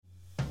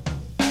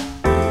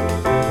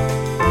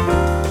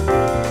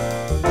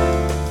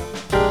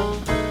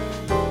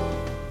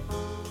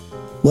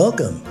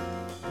Welcome.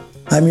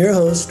 I'm your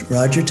host,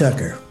 Roger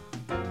Tucker.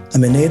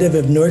 I'm a native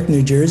of Newark,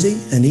 New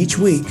Jersey, and each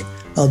week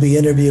I'll be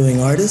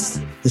interviewing artists,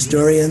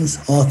 historians,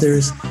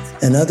 authors,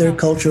 and other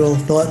cultural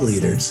thought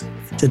leaders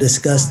to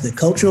discuss the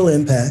cultural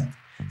impact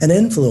and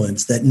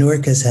influence that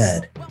Newark has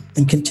had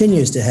and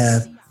continues to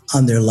have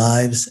on their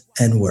lives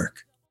and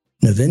work.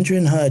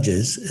 Navindran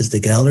Hodges is the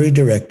gallery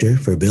director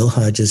for Bill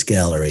Hodges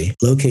Gallery,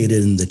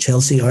 located in the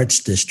Chelsea Arts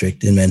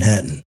District in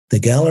Manhattan. The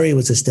gallery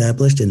was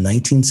established in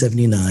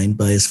 1979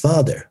 by his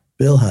father,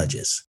 Bill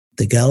Hodges.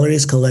 The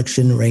gallery's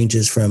collection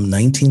ranges from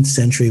 19th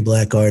century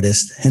Black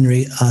artist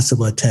Henry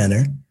Ossabaw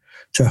Tanner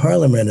to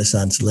Harlem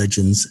Renaissance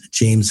legends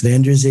James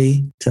Van Der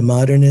Zee to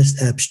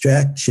modernist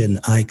abstraction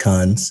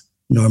icons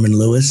Norman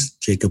Lewis,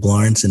 Jacob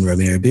Lawrence, and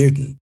Romare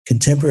Bearden.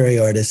 Contemporary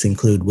artists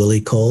include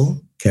Willie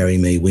Cole, Carrie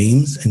Mae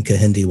Weems, and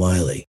Kehinde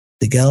Wiley.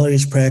 The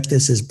gallery's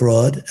practice is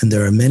broad, and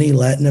there are many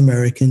Latin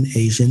American,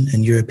 Asian,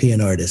 and European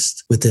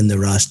artists within the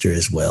roster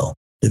as well.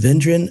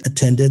 Navindran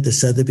attended the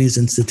Sotheby's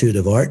Institute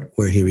of Art,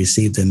 where he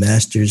received a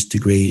master's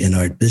degree in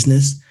art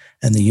business,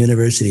 and the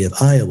University of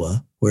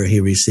Iowa, where he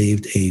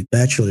received a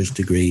bachelor's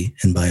degree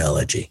in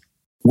biology.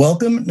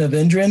 Welcome,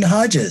 Navindran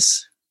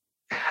Hodges.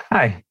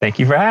 Hi, thank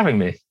you for having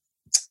me.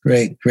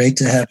 Great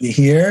to have you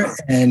here.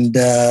 And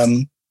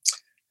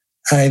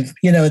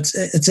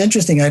it's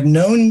interesting. I've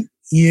known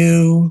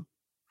you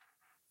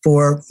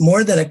for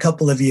more than a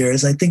couple of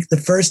years. I think the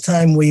first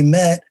time we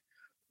met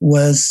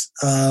was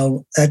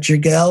at your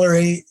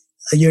gallery,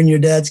 you and your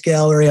dad's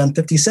gallery on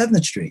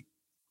 57th Street.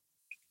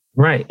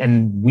 Right.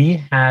 And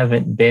we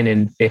haven't been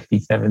in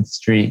 57th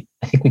Street.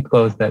 I think we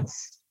closed that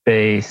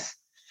space.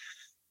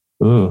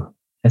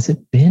 Has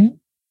it been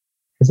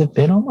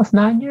almost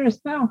 9 years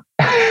now?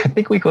 I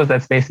think we closed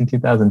that space in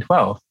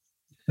 2012.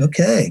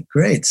 Okay,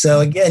 great.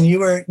 So again, you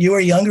were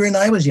younger and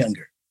I was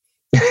younger.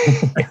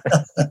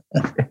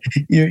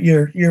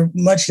 You're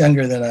much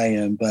younger than I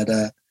am, but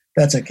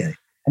that's okay.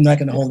 I'm not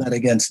going to hold that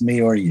against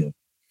me or you.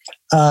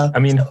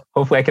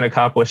 Hopefully I can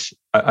accomplish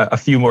a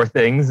few more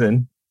things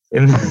in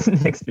the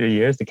next few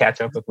years to catch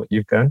up with what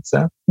you've done.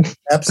 So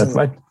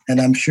absolutely, and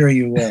I'm sure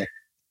you will.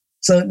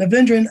 So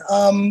Navindran,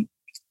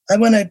 I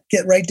want to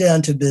get right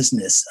down to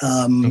business.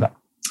 Okay.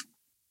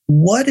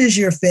 What is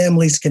your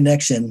family's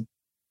connection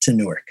to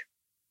Newark?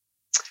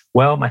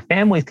 Well, my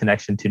family's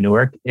connection to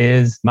Newark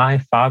is my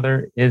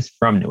father is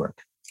from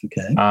Newark.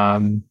 Okay.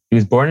 He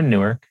was born in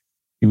Newark.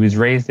 He was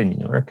raised in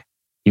Newark.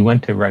 He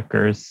went to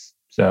Rutgers.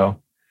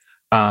 So,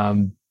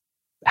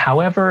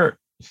 however,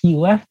 he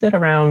left at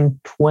around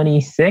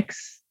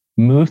 26,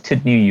 moved to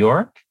New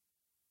York.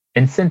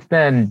 And since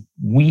then,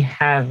 I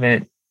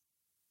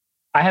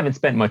haven't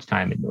spent much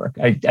time in Newark.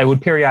 I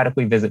would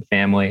periodically visit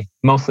family,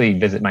 mostly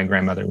visit my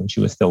grandmother when she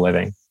was still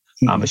living,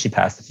 but she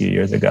passed a few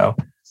years ago.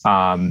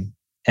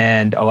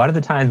 And a lot of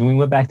the times when we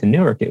went back to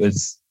Newark, it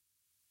was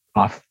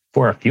off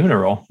for a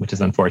funeral, which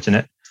is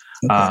unfortunate,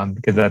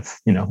 because that's,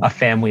 a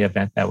family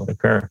event that would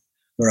occur.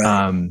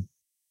 Right.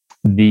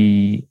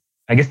 I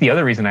guess the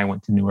other reason I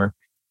went to Newark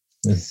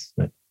was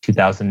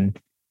 2000,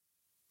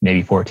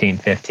 maybe 14,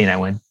 15. I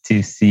went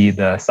to see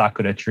the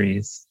sakura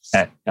trees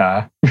at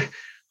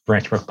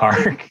Branchbrook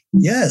Park.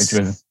 Yes.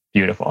 Which was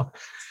beautiful.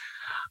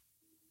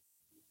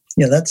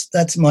 Yeah,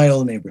 that's my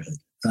old neighborhood.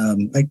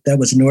 That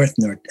was North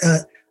Newark.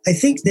 I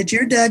think, did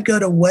your dad go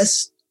to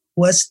West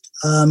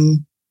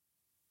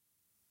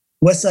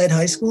Side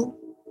High School?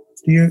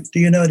 Do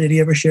you know? Did he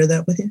ever share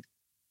that with you?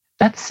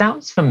 That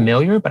sounds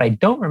familiar, but I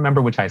don't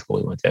remember which high school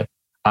he went to.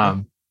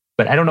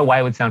 But I don't know why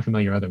it would sound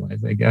familiar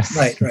otherwise, I guess.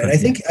 Right. I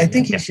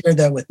think he shared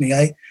that with me.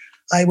 I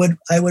would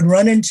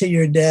run into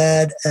your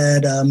dad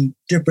at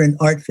different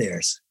art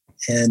fairs,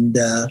 and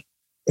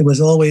it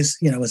was always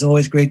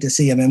great to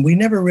see him. And we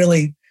never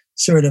really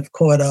sort of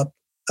caught up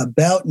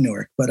about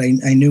Newark, but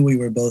I knew we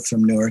were both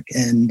from Newark.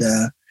 And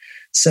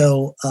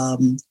so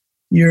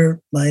you're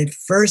my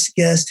first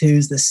guest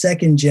who's the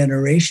second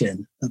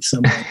generation of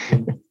someone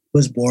who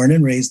was born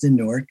and raised in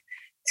Newark.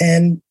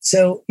 And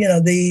so,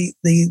 the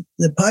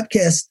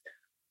podcast,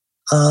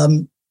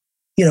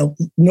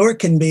 Newark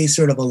can be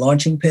sort of a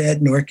launching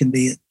pad. Newark can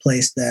be a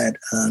place that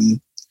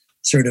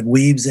sort of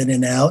weaves in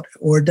and out,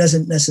 or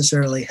doesn't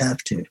necessarily have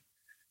to.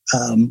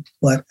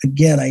 But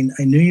again, I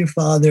knew your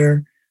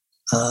father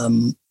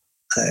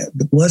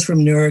was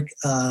from Newark.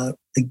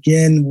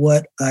 Again,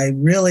 what I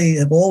really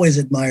have always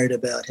admired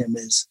about him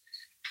is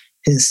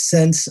his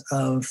sense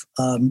of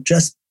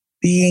just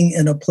being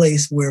in a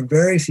place where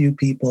very few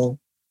people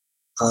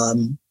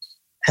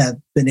have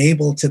been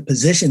able to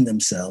position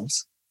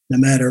themselves, no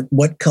matter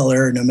what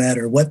color, no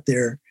matter what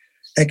their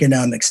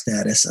economic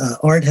status.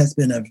 Art has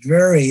been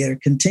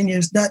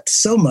continues not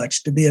so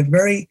much to be a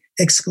very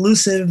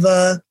exclusive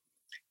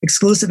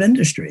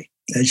industry,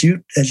 as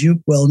you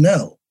well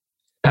know.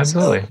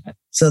 Absolutely.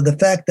 So the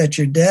fact that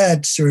your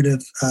dad sort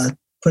of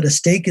put a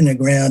stake in the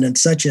ground in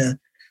such a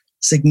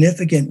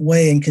significant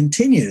way and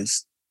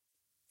continues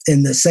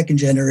in the second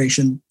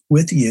generation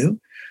with you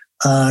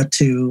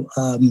to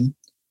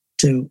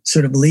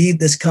sort of lead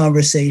this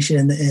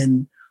conversation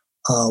in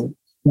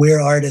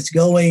where art is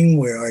going,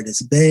 where art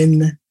has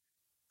been,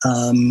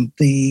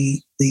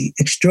 the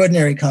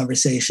extraordinary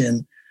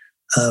conversation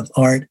of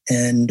art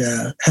and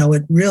how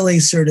it really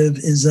sort of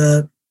is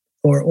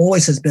or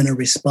always has been a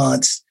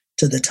response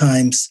to the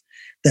times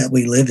that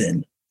we live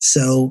in.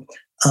 So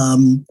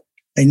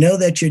I know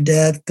that your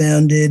dad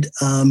founded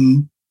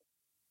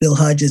Bill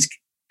Hodges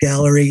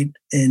Gallery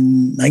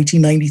in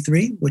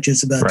 1993, which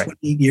is about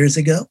 28 years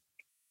ago.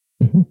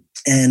 Mm-hmm.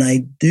 And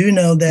I do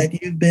know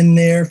that you've been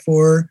there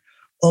for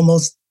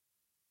almost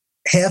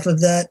half of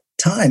that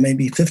time,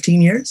 maybe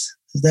 15 years.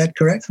 Is that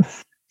correct?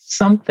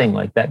 Something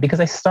like that,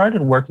 because I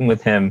started working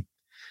with him.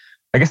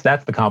 I guess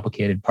that's the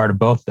complicated part of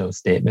both those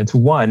statements.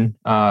 One,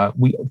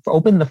 we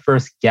opened the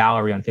first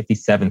gallery on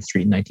 57th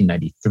Street in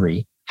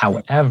 1993.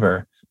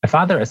 However, my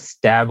father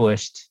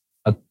established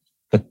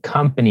the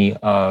company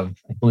of,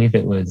 I believe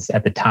it was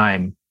at the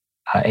time,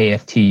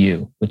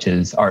 AFTU, which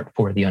is Art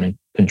for the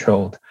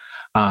Uncontrolled,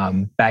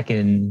 back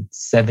in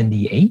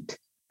 78.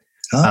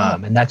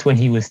 And that's when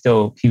he was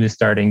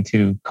starting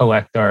to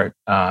collect art.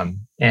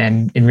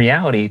 And in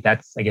reality,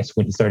 that's, I guess,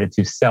 when he started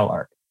to sell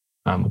art,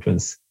 which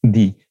was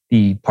the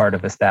part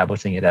of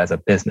establishing it as a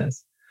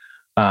business.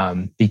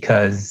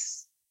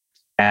 Because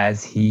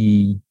as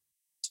he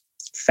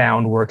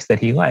found works that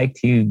he liked,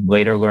 he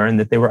later learned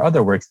that there were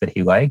other works that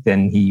he liked,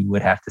 and he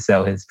would have to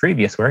sell his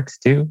previous works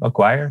to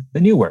acquire the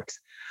new works.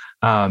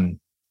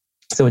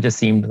 So it just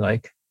seemed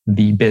like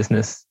the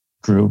business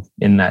grew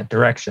in that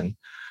direction.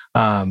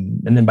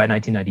 And then by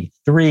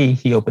 1993,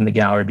 he opened the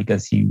gallery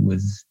because he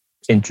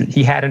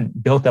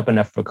hadn't built up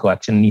enough of a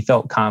collection, and he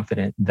felt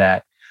confident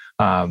that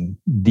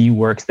the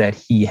works that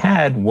he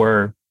had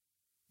were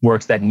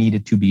works that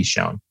needed to be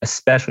shown,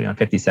 especially on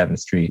 57th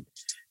Street.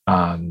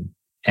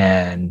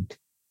 And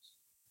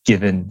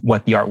given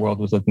what the art world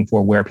was looking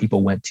for, where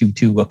people went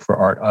to look for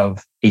art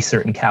of a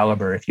certain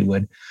caliber, if you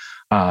would,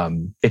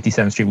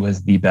 57th Street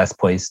was the best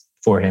place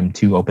for him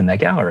to open that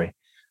gallery.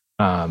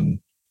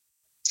 And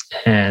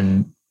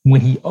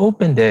when he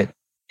opened it,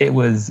 it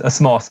was a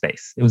small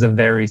space. It was a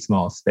very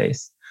small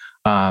space,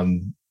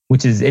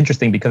 which is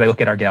interesting because I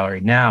look at our gallery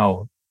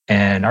now,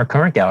 and our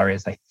current gallery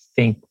is, I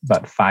think,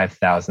 about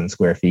 5,000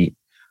 square feet.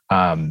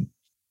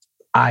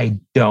 I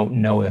don't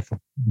know if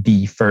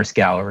the first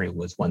gallery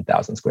was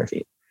 1,000 square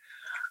feet.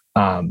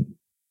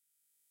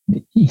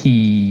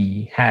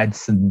 He had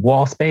some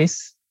wall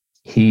space.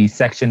 He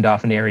sectioned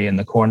off an area in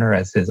the corner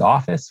as his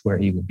office where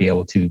he would be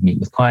able to meet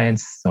with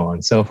clients, so on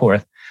and so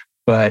forth.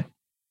 But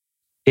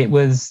it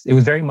was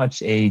very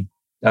much a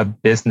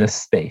business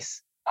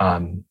space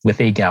with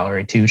a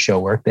gallery to show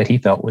work that he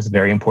felt was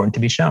very important to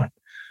be shown.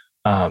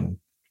 I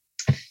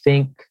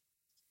think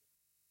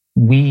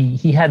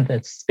he had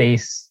that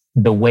space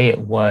the way it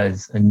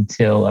was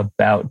until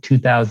about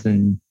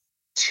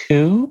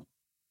 2002.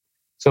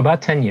 So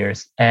about 10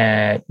 years,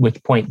 at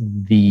which point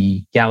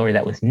the gallery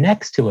that was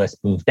next to us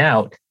moved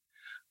out.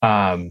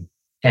 And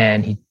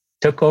he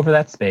took over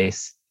that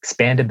space,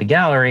 expanded the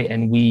gallery,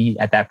 and we,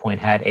 at that point,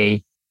 had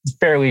a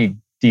fairly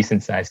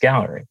decent sized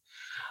gallery,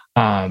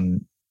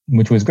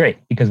 which was great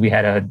because we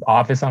had an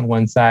office on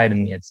one side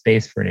and we had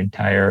space for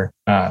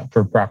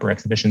for proper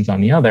exhibitions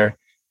on the other.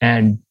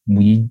 And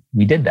we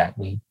did that.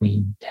 We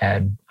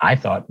had, I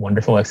thought,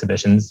 wonderful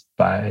exhibitions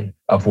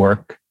of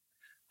work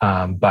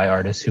by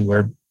artists who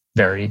were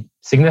very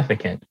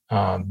significant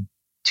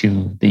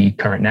to the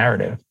current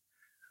narrative.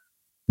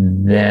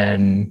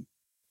 Then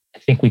I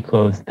think we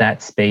closed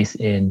that space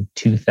in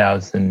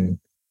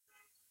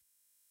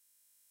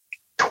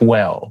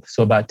 2012.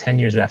 So about 10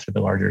 years after the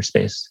larger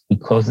space, we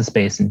closed the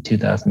space in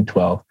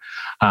 2012.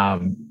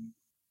 And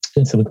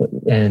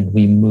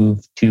we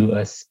moved to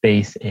a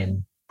space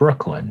in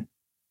Brooklyn.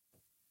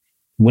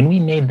 When we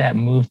made that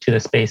move to the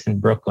space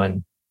in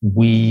Brooklyn,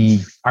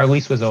 our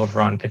lease was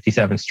over on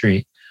 57th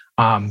Street.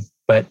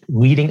 But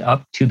leading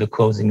up to the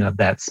closing of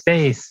that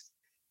space,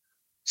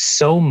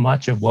 so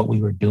much of what we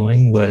were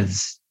doing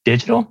was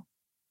digital,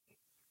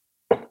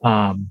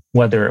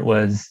 whether it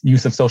was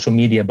use of social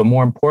media, but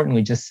more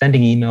importantly, just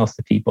sending emails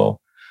to people.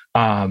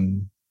 I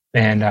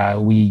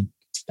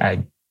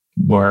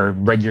were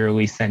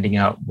regularly sending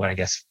out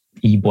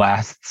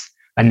e-blasts,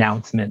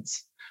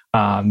 announcements,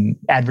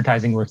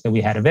 advertising works that we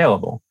had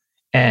available.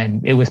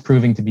 And it was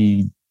proving to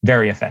be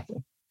very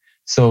effective.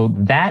 So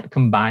that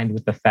combined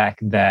with the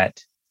fact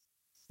that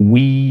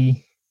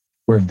we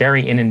were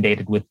very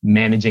inundated with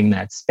managing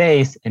that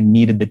space and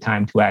needed the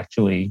time to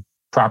actually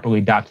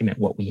properly document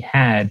what we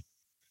had,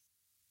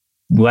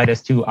 led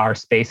us to our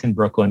space in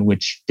Brooklyn,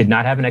 which did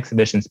not have an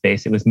exhibition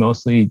space. It was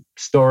mostly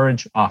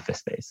storage office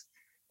space.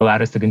 It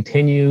allowed us to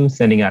continue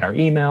sending out our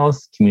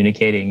emails,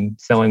 communicating,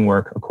 selling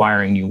work,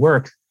 acquiring new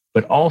work,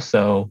 but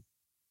also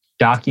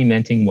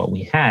documenting what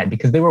we had,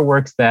 because they were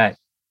works that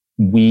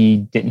we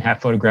didn't have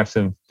photographs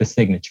of the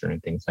signature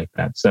and things like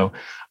that. So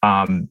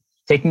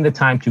taking the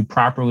time to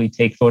properly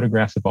take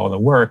photographs of all the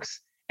works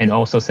and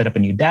also set up a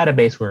new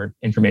database where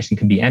information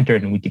can be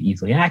entered and we could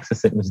easily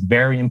access it was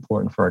very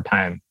important for our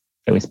time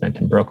that we spent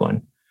in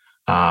Brooklyn.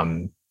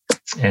 And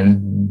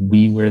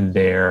we were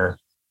there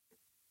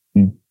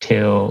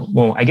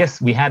until, I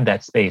guess we had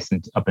that space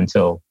up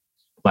until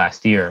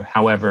last year.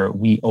 However,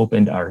 we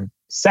opened our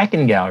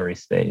second gallery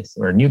space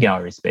or new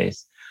gallery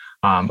space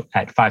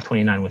at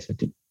 529 West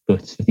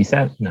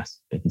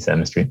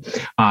 57th Street,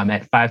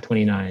 at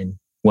 529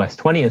 West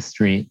 20th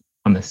Street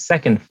on the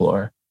second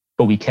floor.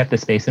 But we kept the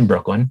space in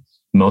Brooklyn,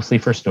 mostly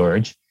for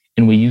storage.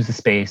 And we used the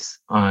space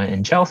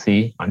in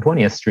Chelsea on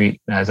 20th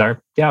Street as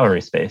our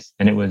gallery space.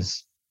 And it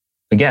was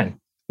a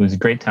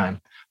great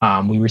time.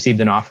 We received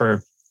an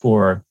offer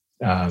for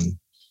a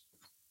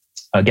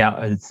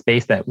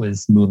space that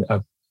was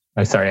a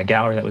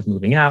gallery that was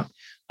moving out.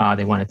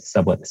 They wanted to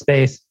sublet the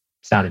space.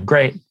 Sounded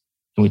great.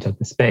 And we took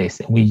the space.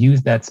 And we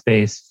used that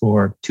space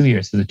for 2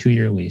 years. So it was a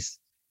 2-year lease.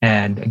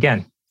 And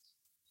again,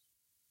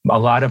 a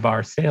lot of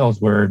our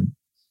sales were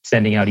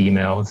sending out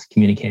emails,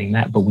 communicating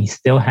that, but we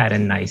still had a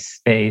nice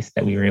space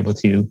that we were able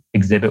to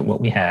exhibit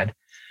what we had.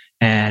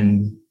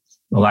 And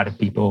a lot of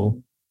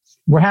people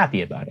were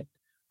happy about it.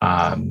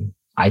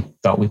 I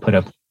thought we put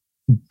up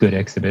good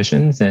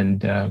exhibitions,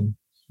 and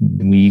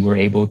we were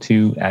able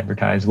to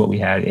advertise what we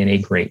had in a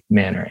great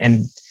manner.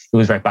 And it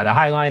was right by the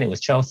High Line. It was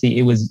Chelsea.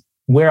 It was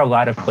where a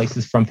lot of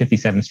places from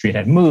 57th Street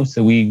had moved.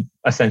 So we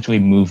essentially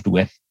moved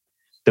with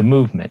the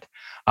movement.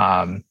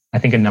 I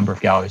think a number of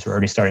galleries were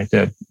already starting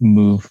to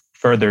move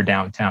further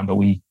downtown, but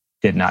we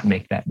did not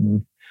make that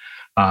move.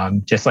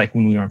 Just like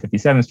when we were on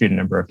 57th Street, a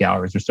number of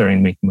galleries were starting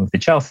to make the move to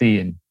Chelsea,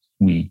 and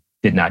we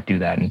did not do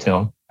that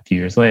until a few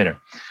years later,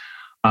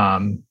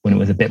 when it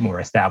was a bit more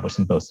established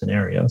in both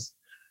scenarios.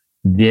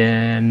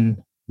 Then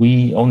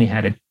we only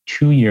had a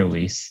 2-year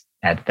lease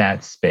at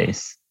that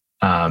space.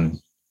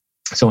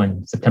 So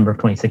in September of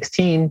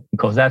 2016, we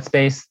closed that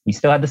space. We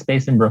still had the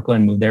space in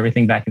Brooklyn, moved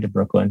everything back into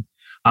Brooklyn.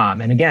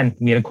 And again,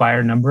 we had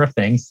acquired a number of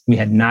things. We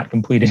had not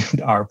completed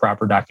our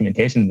proper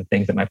documentation of the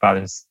things that my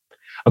father's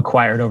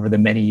acquired over the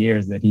many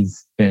years that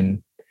he's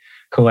been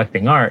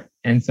collecting art.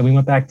 And so we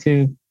went back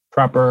to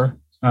proper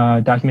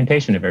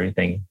documentation of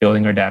everything,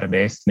 building our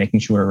database, making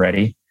sure we're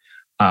ready.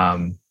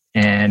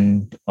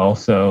 And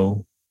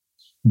also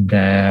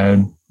that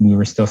we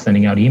were still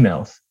sending out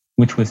emails,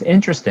 which was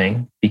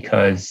interesting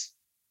because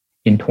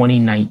in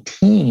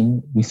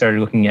 2019, we started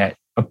looking at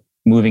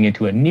moving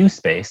into a new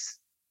space.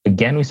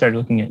 Again, we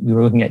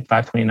were looking at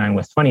 529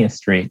 West 20th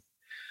Street.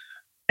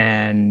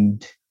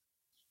 And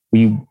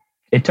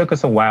it took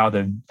us a while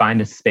to find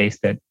a space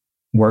that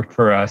worked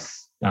for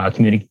us,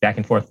 communicate back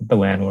and forth with the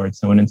landlord,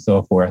 so on and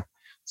so forth.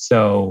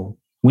 So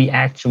we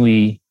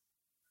actually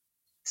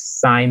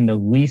signed the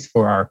lease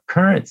for our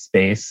current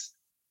space,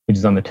 which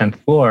is on the 10th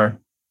floor,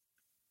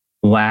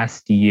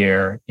 last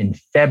year in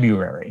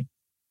February,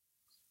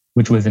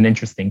 which was an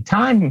interesting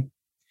time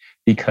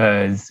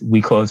because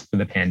we closed for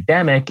the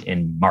pandemic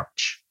in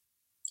March.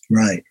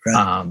 Right.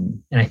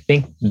 And I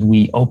think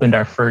we opened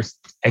our first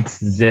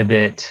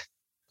exhibit,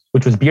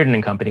 which was Bearden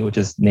and Company, which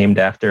is named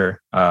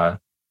after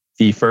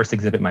the first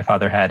exhibit my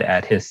father had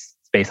at his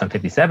space on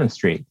 57th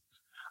Street.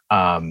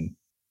 I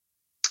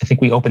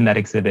think we opened that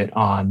exhibit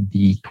on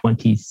the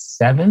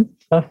 27th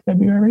of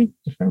February,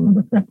 if I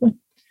remember correctly.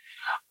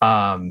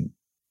 And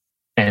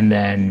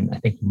then I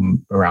think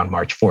around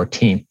March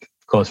 14th,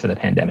 closed for the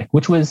pandemic,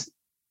 which was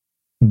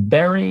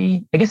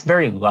very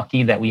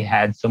lucky that we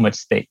had so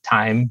much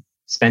time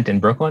spent in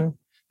Brooklyn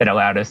that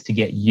allowed us to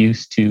get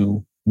used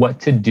to what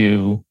to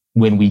do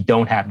when we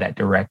don't have that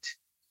direct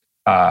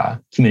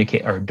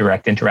communicate or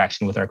direct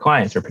interaction with our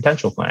clients or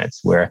potential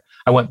clients. Where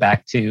I went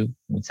back to,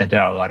 we sent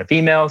out a lot of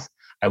emails.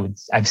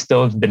 I've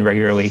still been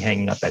regularly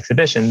hanging up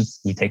exhibitions.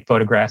 We take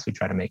photographs. We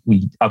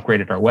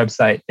upgraded our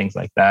website, things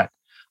like that.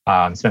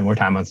 Spent more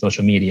time on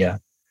social media.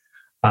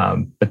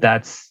 But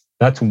that's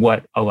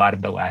what a lot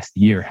of the last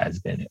year has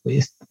been, at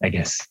least, I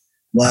guess.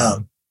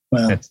 Wow.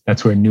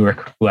 That's where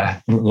Newark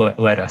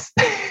led us.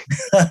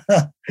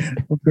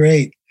 Well,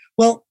 great.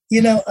 Well,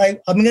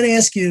 I'm going to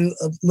ask you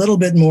a little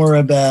bit more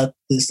about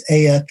this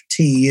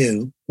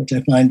AFTU, which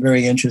I find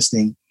very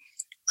interesting.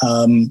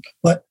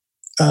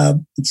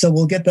 So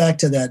we'll get back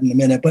to that in a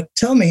minute. But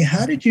tell me,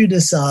 how did you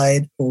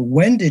decide, or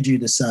when did you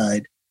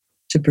decide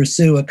to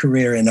pursue a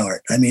career in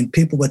art? I mean,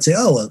 people would say,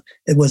 oh, well,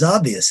 it was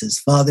obvious. His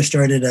father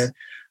started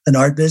an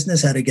art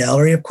business, had a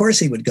gallery. Of course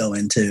he would go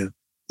into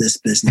this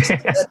business.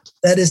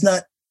 that is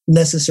not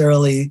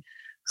necessarily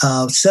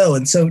so.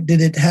 And so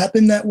did it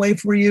happen that way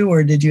for you,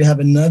 or did you have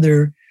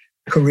another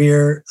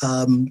career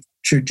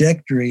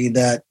trajectory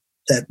that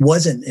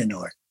wasn't in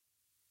art?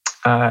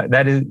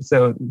 That is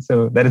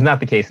not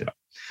the case at all.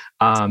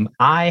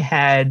 I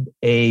had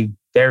a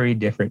very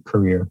different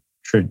career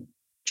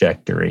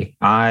trajectory.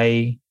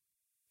 My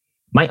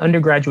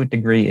undergraduate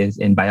degree is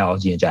in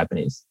biology and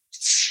Japanese.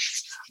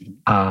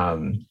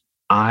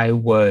 I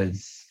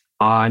was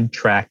on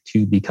track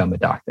to become a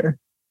doctor.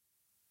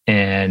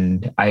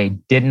 And I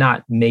did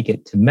not make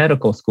it to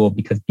medical school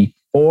because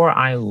before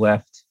I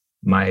left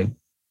I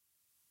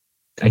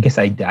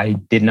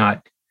did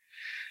not,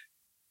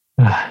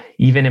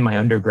 even in my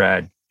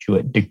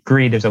undergraduate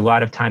degree, there's a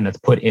lot of time that's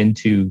put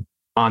into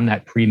on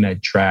that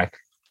pre-med track,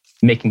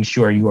 making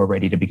sure you are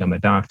ready to become a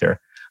doctor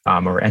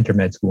or enter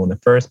med school in the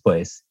first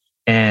place.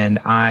 And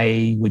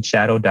I would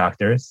shadow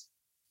doctors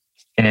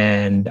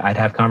And I'd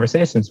have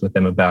conversations with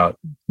them about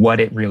what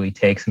it really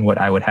takes and what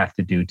I would have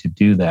to do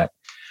that.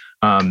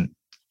 I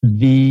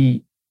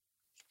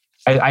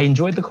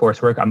enjoyed the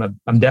coursework.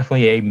 I'm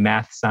definitely a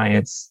math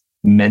science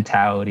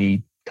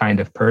mentality kind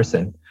of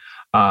person.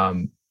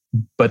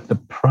 But the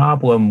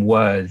problem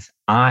was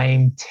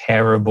I'm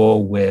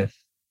terrible with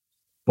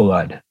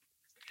blood.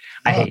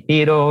 I hate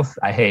needles.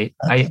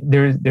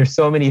 There's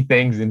so many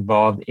things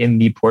involved in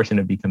the portion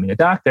of becoming a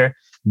doctor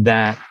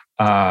that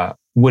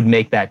would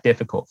make that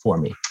difficult for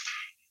me.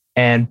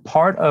 And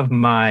part of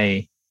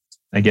my,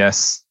 I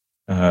guess,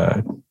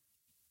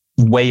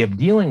 way of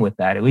dealing with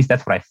that, at least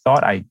that's what I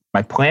thought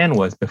my plan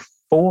was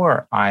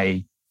before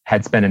I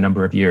had spent a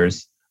number of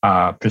years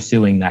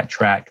pursuing that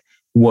track,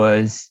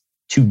 was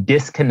to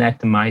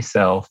disconnect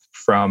myself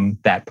from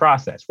that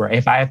process, where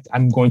if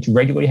I'm going to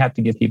regularly have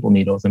to give people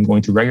needles, I'm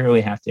going to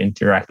regularly have to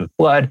interact with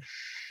blood.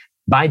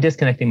 By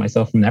disconnecting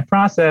myself from that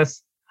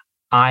process,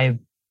 I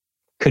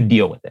could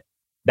deal with it.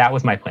 That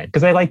was my plan,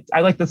 because I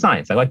liked the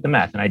science, I liked the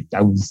math, and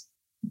I was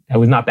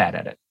not bad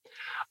at it.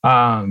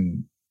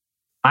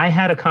 I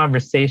had a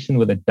conversation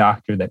with a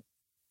doctor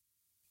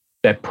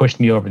that pushed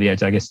me over the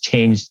edge. I guess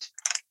changed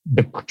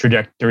the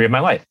trajectory of my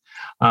life,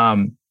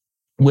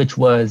 which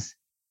was,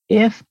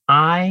 if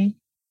I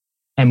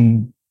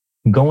am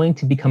going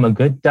to become a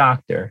good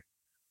doctor,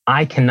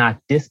 I cannot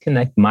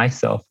disconnect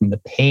myself from the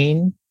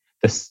pain,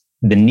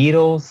 the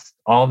needles,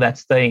 all that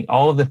studying,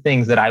 all of the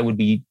things that I would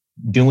be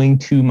doing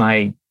to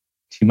my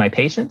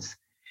patients.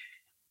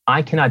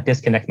 I cannot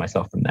disconnect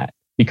myself from that,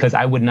 because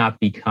I would not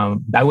be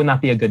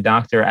a good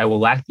doctor. I will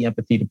lack the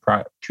empathy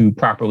to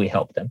properly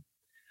help them.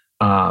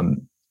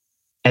 And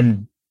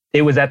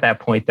it was at that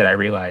point that I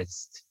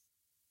realized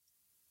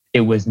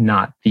it was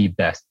not the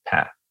best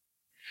path,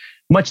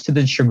 much to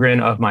the chagrin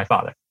of my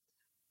father.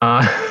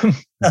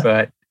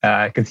 But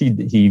because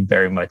he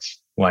very much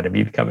wanted me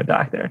to become a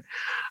doctor.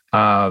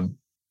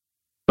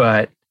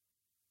 But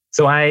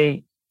so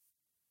I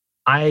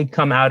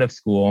come out of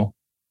school,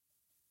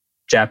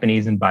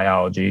 Japanese and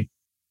biology.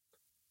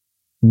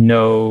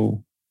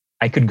 No,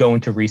 I could go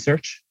into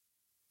research.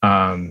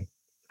 I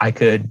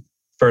could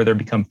further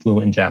become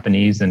fluent in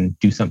Japanese and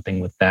do something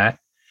with that.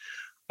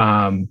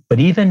 But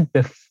even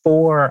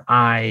before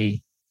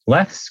I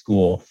left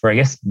school, for I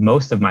guess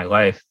most of my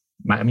life,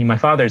 my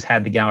father's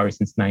had the gallery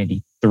since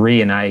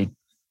 93, and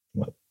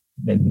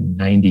in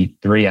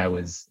 93, I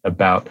was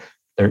about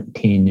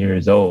 13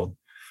 years old.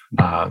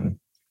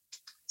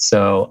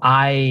 So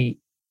I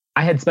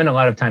had spent a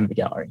lot of time at the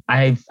gallery.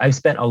 I've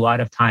spent a lot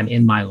of time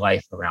in my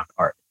life around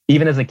art.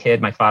 Even as a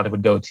kid, my father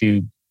would go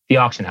to the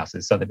auction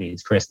houses,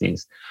 Sotheby's,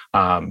 Christie's,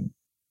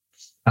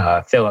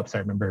 Phillips. I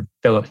remember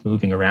Phillips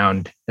moving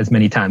around as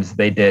many times as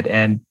they did.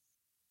 And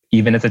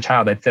even as a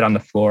child, I'd sit on the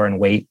floor and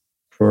wait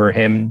for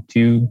him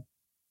to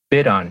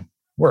bid on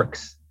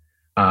works.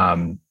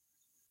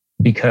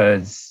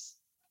 Because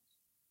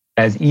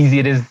as easy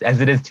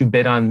as it is to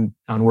bid on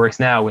works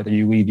now, whether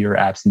you leave your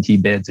absentee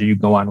bids or you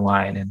go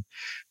online and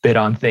bid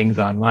on things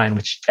online,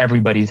 which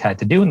everybody's had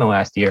to do in the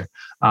last year.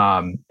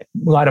 A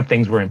lot of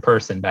things were in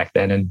person back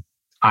then, and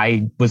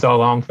I was all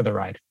along for the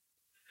ride.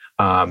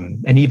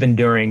 And even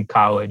during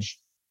college,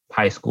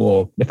 high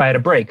school, if I had a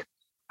break,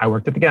 I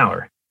worked at the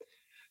gallery.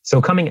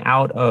 So coming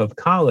out of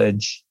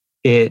college,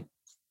 it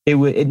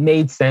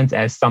made sense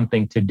as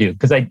something to do,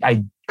 because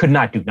I could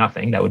not do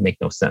nothing. That would make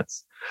no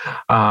sense.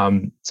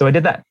 So I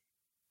did that.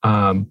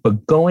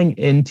 But going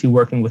into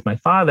working with my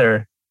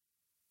father,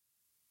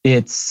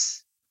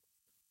 it's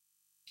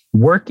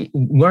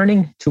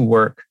learning to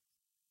work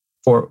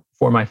for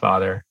my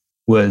father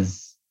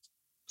was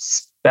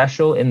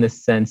special in the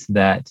sense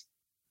that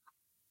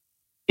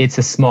it's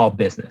a small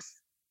business.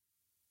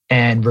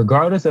 And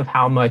regardless of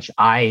how much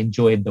I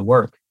enjoyed the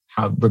work,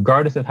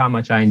 regardless of how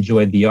much I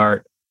enjoyed the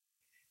art,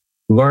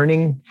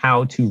 learning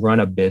how to run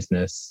a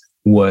business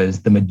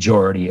was the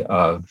majority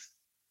of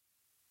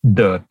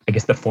the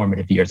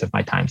formative years of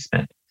my time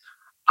spent.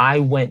 I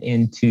went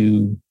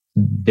into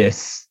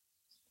this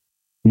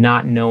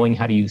not knowing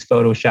how to use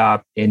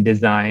Photoshop,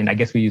 InDesign. I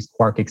guess we used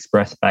Quark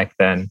Express back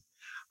then.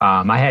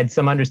 I had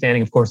some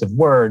understanding, of course, of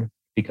Word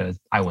because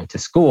I went to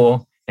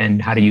school,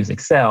 and how to use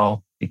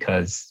Excel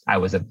because I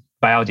was a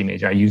biology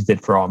major. I used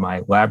it for all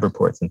my lab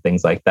reports and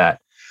things like that.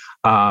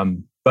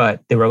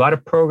 But there were a lot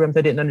of programs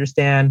I didn't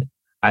understand.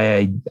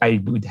 I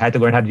had to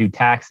learn how to do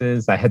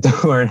taxes. I had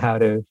to learn how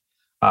to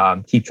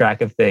keep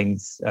track of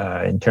things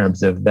in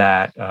terms of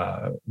that,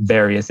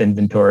 various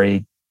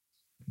inventory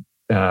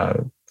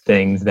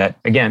things that,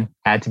 again,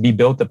 had to be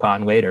built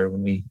upon later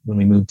when we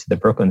moved to the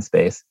Brooklyn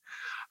space.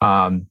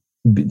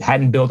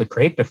 Hadn't built a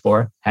crate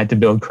before, had to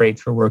build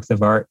crates for works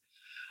of art.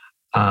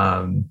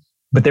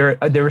 But there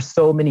were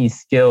so many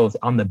skills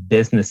on the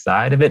business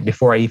side of it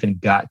before I even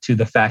got to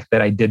the fact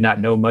that I did not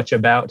know much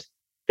about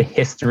the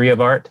history of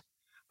art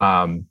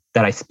that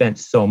I spent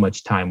so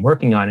much time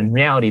working on. In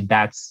reality,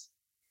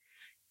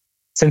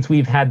 since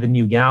we've had the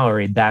new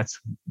gallery, that's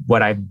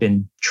what I've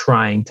been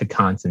trying to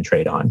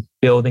concentrate on,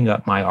 building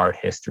up my art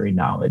history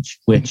knowledge,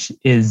 which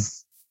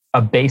is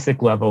a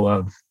basic level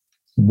of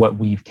what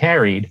we've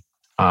carried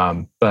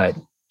but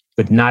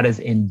not as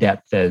in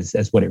depth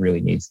as what it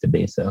really needs to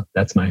be. So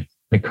that's my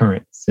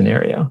current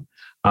scenario.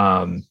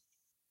 Yeah.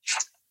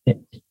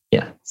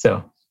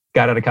 So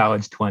got out of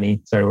college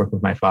 20, started working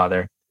with my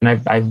father,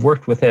 and I've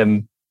worked with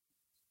him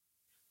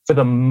for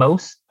the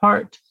most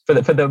part, for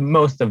the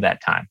most of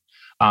that time.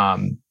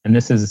 And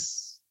this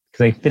is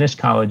because I finished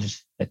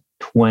college at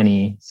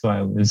 20.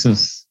 So this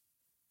was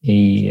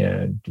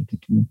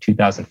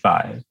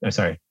 2005.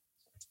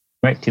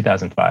 Right,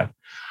 2005.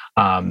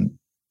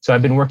 So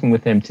I've been working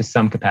with him to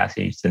some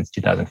capacity since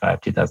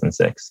 2005,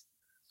 2006.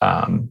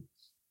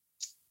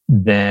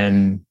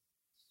 Then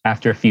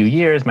after a few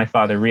years, my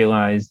father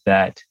realized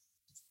that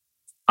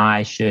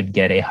I should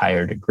get a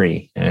higher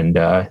degree, and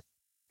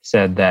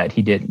said that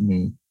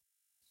he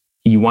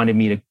wanted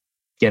me to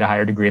get a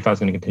higher degree if I was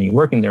going to continue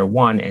working there,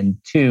 one, and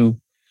two,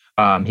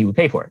 he would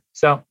pay for it.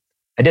 So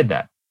I did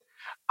that.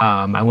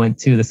 I went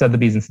to the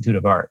Sotheby's Institute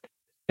of Art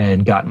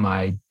and got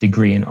my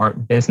degree in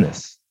art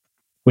business,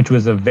 which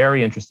was a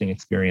very interesting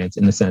experience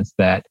in the sense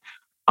that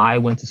I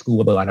went to school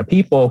with a lot of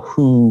people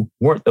who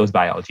weren't those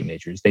biology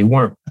majors. They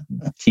weren't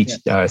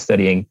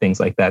studying things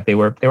like that. They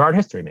were art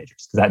history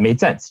majors, because that made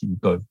sense. You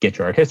go get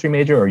your art history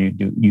major, or you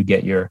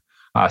get your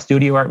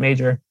studio art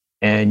major,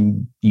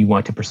 and you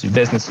want to pursue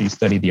business, so you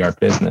study the art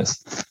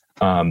business.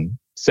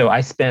 So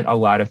I spent a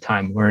lot of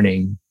time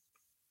learning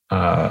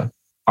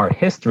art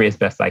history as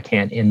best I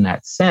can in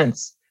that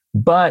sense.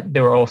 But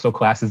there were also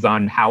classes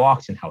on how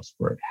auction houses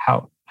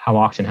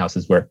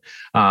work,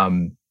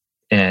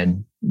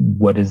 and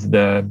what is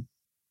the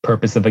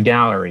purpose of a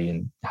gallery,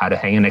 and how to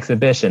hang an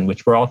exhibition,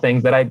 which were all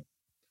things that I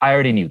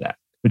already knew that,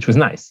 which was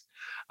nice.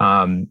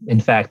 In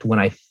fact,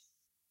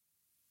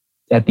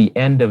 at the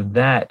end of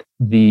that,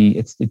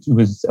 it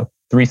was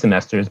 3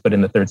 semesters, but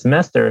in the 3rd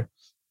semester,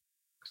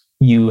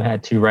 you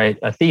had to write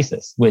a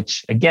thesis,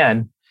 which,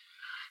 again,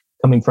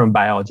 coming from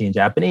biology and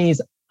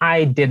Japanese,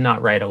 I did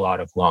not write a lot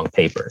of long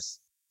papers.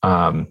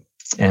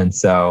 And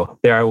so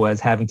there I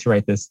was having to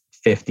write this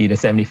 50 to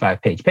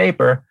 75 page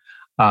paper.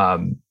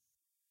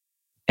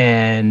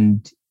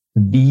 And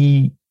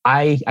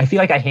I feel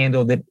like I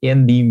handled it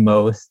in the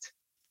most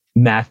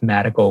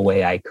mathematical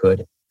way I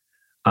could,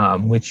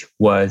 which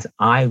was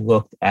I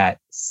looked at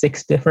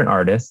 6 different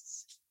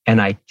artists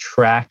and I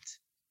tracked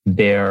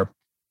their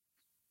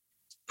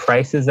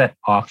prices at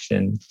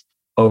auction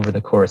over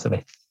the course of,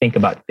 I think,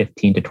 about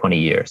 15 to 20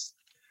 years.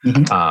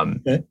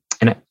 Mm-hmm.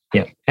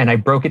 Okay. And I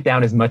broke it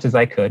down as much as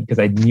I could, because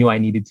I knew I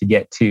needed to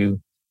get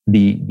to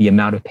the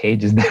amount of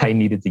pages that I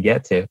needed to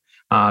get to.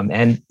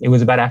 And it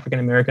was about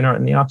African-American art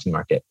in the auction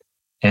market.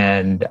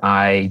 And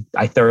I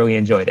thoroughly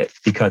enjoyed it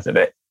because of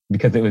it,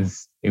 because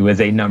it was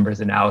a numbers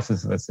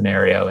analysis of a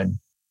scenario. And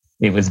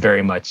it was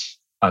very much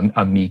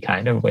a me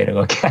kind of way to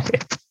look at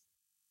it.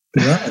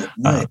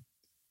 Right.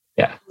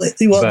 Yeah.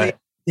 Well,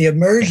 the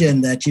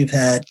immersion that you've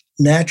had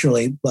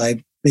naturally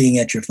by being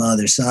at your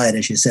father's side,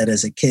 as you said,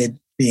 as a kid,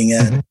 being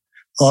at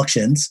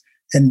auctions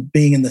and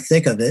being in the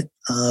thick of it,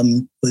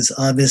 was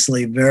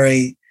obviously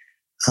very,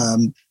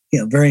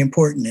 very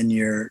important in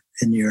your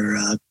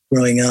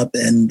growing up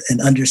and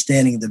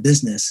understanding the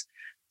business.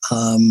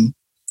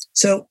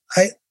 So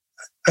I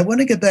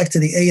want to get back to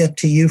the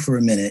AFTU for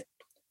a minute,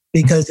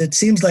 because it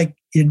seems like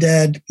your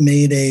dad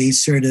made a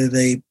sort of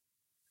a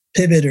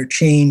pivot or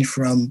change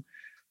from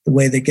the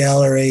way the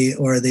gallery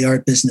or the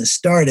art business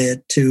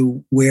started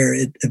to where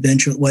it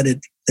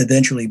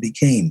eventually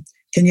became.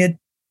 Can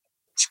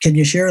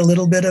you share a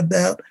little bit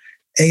about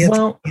AFTU?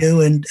 Well,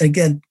 and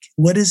again,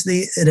 what is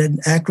an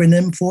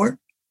acronym for?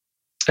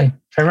 If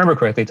I remember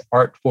correctly, it's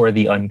Art for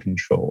the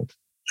Uncontrolled.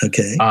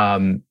 Okay.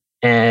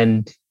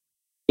 And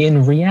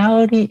in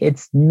reality,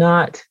 it's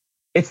not.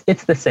 It's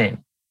the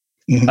same.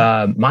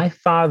 Mm-hmm. My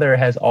father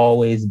has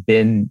always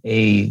been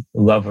a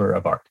lover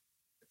of art.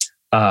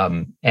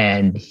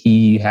 And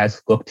he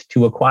has looked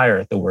to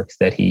acquire the works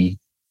that he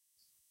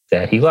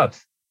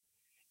loves.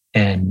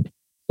 And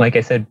like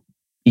I said,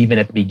 even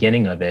at the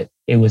beginning of it,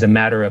 it was a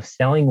matter of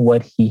selling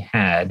what he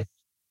had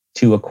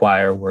to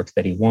acquire works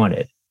that he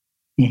wanted.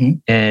 Mm-hmm.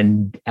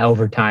 And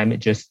over time, it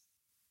just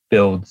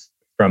builds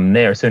from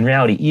there. So in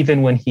reality,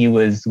 even when he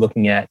was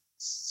looking at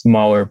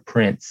smaller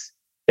prints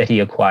that he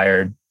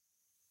acquired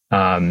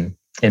in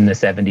the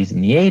 70s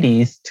and the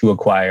 80s to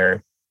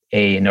acquire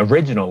an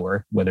original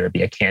work, whether it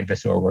be a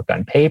canvas or a work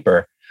on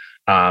paper,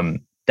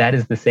 that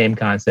is the same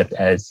concept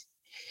as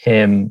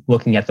him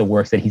looking at the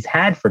works that he's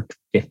had for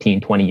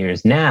 15, 20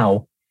 years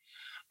now,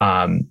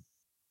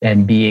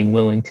 and being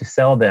willing to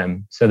sell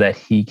them so that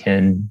he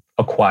can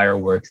acquire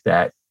works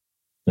that,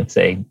 let's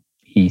say,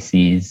 he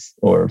sees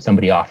or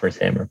somebody offers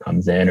him or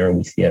comes in or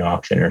we see at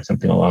auction or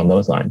something along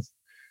those lines.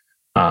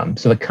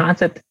 So the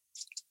concept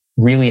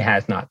really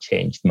has not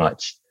changed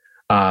much,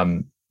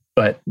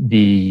 but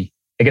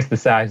I guess the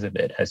size of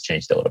it has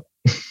changed a little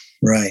bit.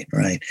 Right.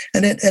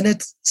 And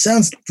it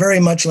sounds very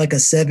much like a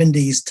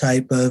 70s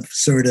type of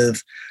sort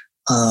of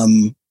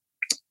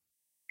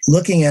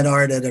looking at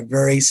art at a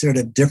very sort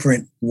of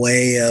different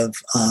way of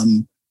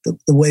the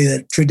way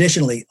that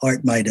traditionally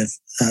art might have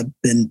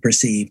been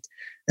perceived.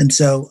 And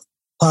so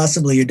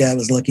possibly your dad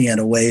was looking at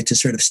a way to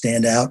sort of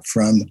stand out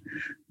from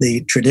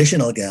the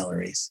traditional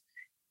galleries.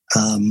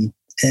 So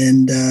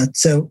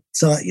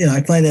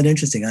I find that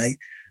interesting.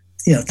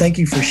 Thank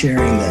you for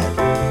sharing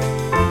that.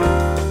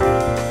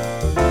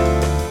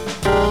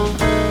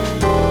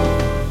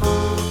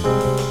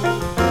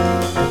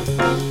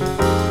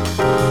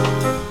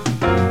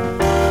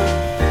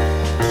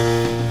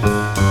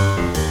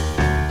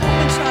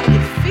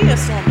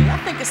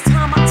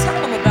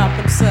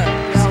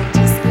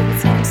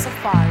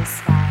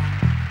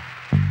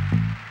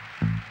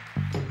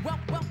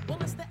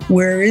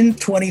 We're in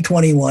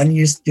 2021.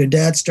 Your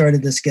dad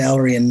started this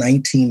gallery in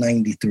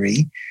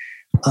 1993.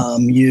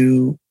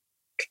 You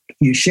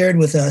shared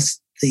with us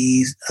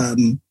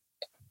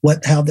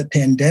how the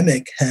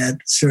pandemic had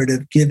sort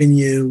of given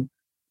you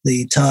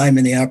the time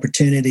and the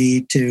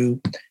opportunity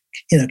to,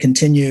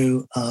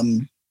 continue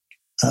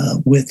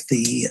with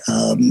the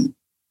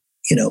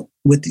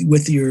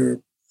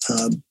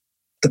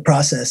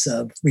process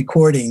of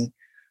recording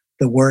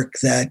the work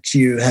that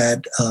you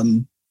had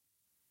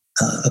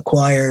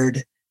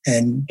acquired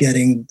and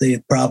getting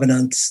the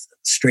provenance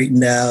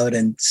straightened out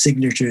and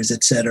signatures,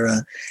 et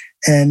cetera.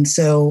 And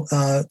so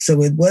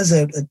it was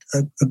a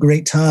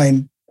great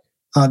time,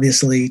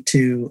 obviously,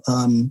 to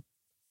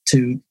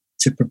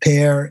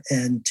prepare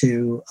and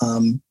to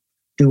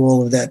do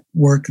all of that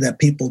work that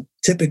people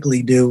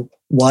typically do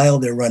while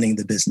they're running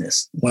the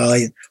business,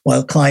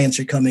 while clients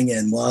are coming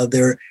in, while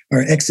there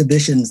are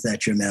exhibitions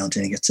that you're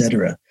mounting, et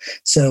cetera.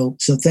 So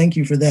thank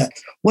you for that.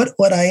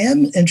 What I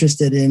am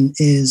interested in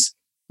is,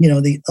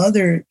 the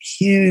other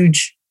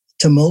huge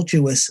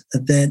tumultuous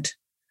event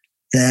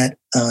that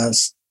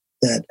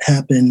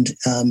happened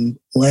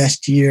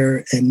last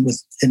year and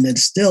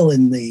it's still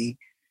in the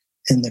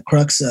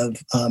crux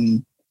of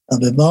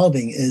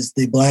evolving is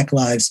the Black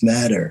Lives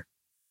Matter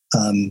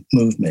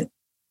movement.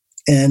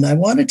 And I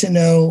wanted to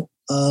know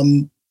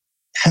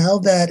how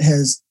that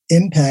has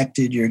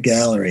impacted your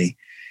gallery,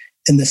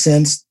 in the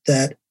sense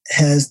that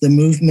has the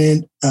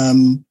movement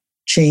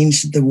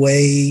changed the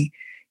way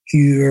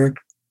you're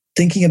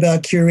thinking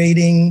about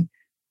curating?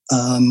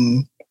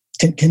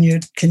 Can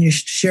you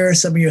share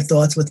some of your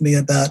thoughts with me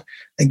about,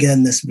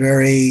 again, this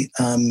very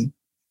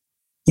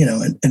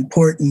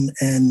important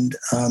and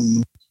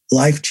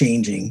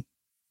life-changing?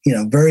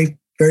 Very,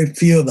 very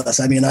few of us.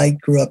 I mean, I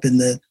grew up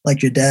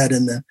like your dad,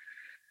 in the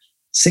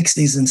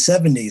 60s and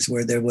 70s,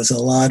 where there was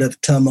a lot of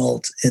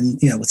tumult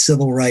with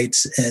civil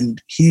rights and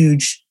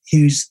huge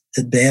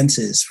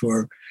advances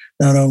for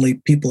not only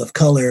people of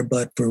color,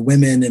 but for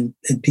women and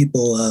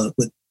people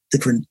with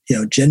different,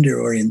 gender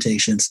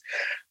orientations.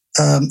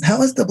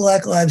 How has the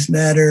Black Lives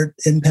Matter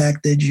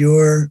impacted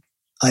your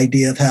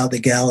idea of how the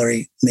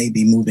gallery may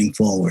be moving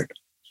forward?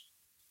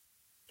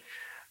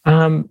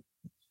 Well,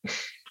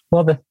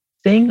 the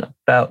thing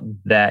about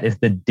that is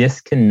the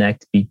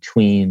disconnect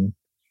between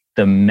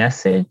the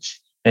message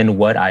and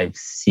what I've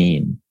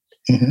seen.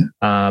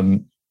 Mm-hmm.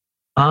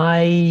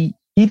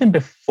 Even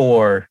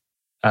before,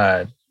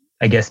 I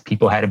guess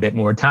people had a bit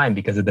more time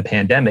because of the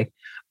pandemic,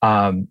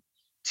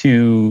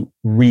 to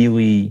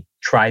really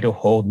try to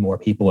hold more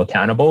people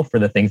accountable for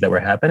the things that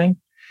were happening,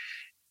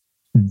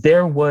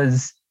 there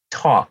was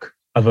talk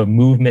of a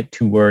movement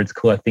towards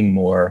collecting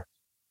more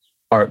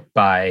art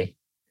by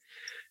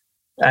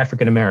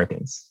African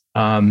Americans.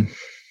 I've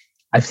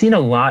seen a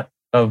lot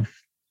of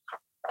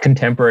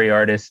contemporary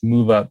artists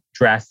move up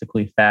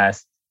drastically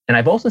fast. And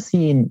I've also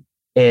seen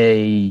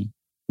a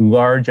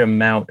large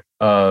amount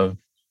of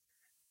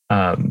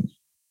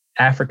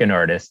African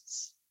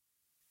artists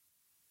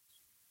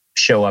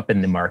show up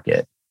in the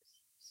market.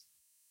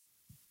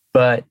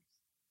 But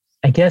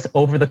I guess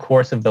over the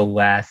course of the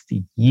last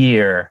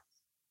year,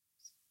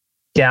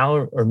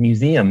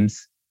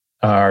 museums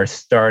are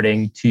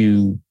starting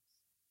to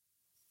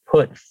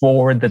put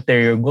forward that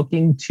they're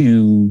looking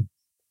to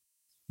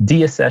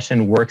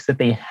deaccession works that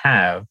they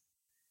have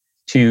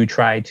to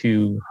try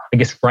to, I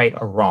guess, right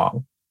a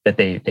wrong that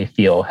they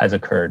feel has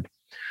occurred.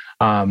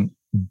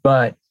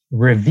 But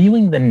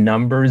reviewing the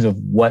numbers of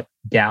what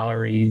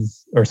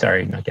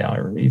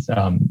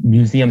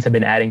museums have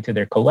been adding to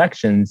their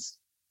collections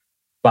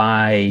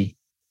by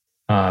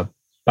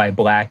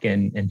Black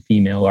and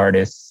female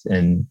artists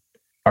and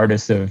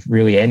artists of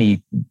really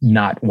any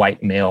not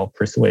white male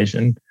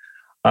persuasion,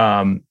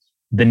 the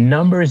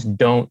numbers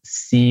don't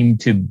seem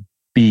to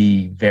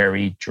be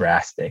very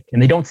drastic.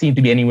 And they don't seem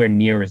to be anywhere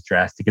near as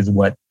drastic as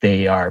what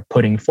they are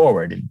putting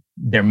forward in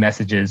their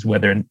messages,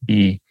 whether it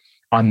be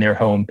on their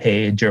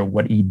homepage or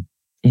what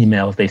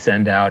emails they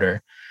send out,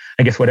 or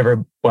I guess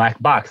whatever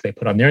black box they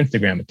put on their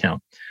Instagram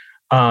account.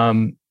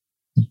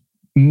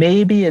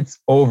 Maybe it's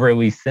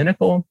overly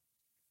cynical,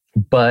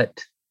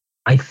 but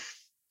I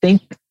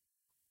think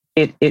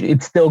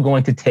it's still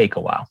going to take a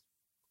while.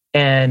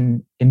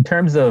 And in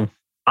terms of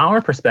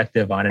our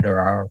perspective on it,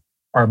 or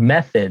our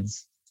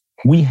methods,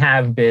 we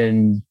have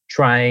been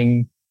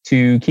trying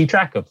to keep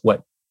track of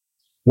what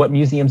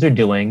museums are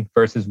doing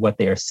versus what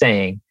they are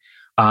saying,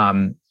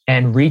 and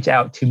reach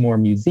out to more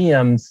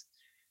museums,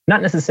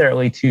 not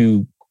necessarily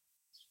to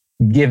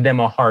give them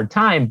a hard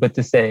time, but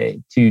to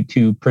say,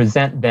 to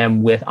present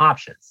them with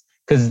options.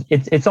 Because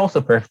it's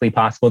also perfectly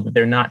possible that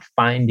they're not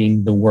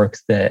finding the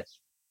works that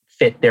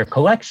fit their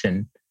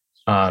collection,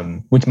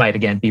 which might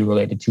again be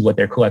related to what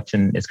their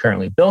collection is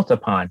currently built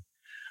upon.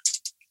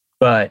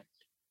 But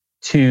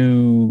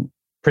to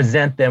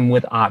present them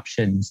with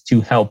options to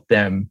help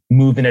them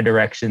move in a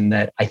direction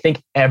that I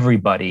think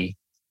everybody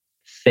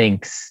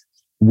thinks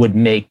would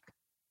make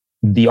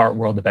the art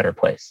world a better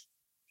place.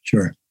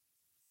 Sure.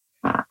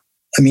 I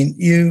mean,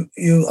 you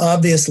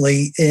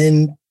obviously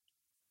in,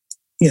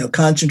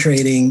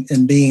 concentrating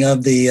and being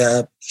of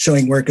the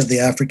showing work of the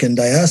African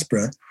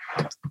diaspora,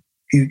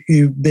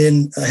 you've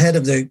been ahead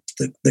of the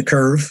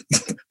curve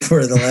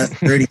for the last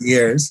 30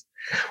 years.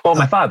 Well,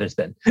 my father's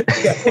been.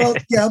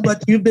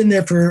 But you've been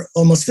there for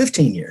almost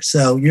 15 years,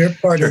 so you're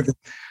part of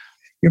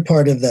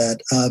that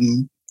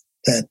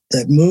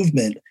that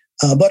movement.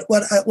 But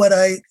what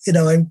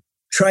I'm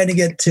trying to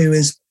get to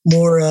is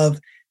more of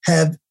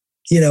are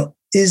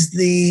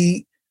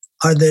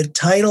the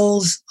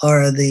titles,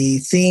 are the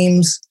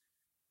themes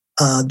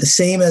the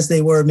same as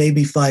they were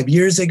maybe 5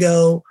 years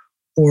ago,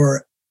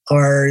 or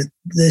are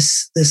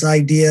this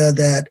idea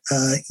that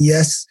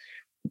yes,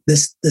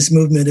 this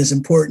movement is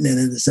important and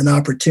it is an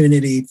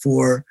opportunity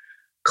for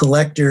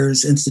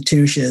collectors,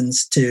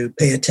 institutions to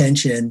pay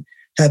attention?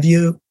 Have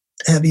you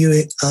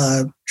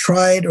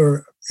tried,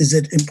 or is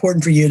it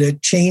important for you to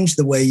change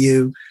the way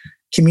you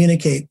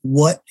communicate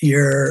what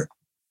you're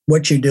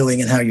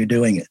doing and how you're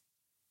doing it?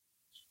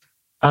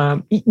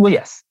 Well,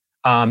 yes.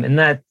 And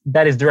that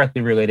is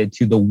directly related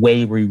to the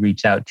way we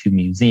reach out to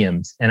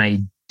museums. And I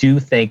do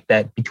think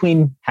that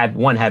between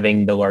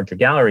having the larger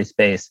gallery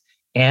space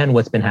and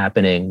what's been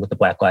happening with the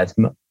Black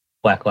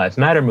Lives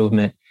Matter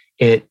movement,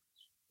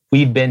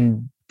 we've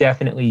been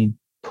definitely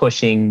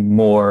pushing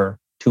more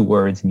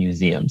towards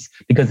museums,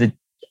 because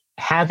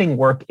having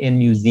work in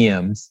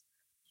museums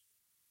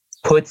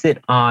gives it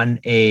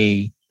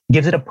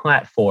a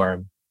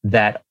platform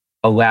that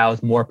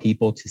allows more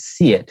people to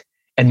see it,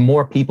 and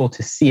more people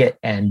to see it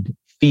and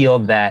feel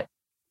that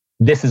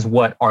this is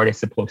what art is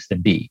supposed to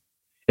be.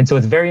 And so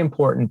it's very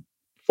important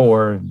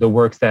for the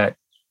works that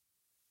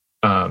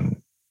have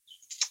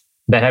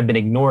been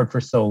ignored for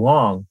so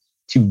long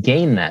to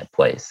gain that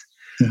place.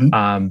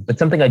 Mm-hmm. But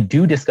something I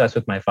do discuss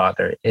with my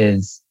father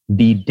is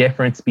the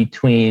difference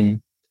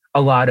between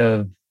a lot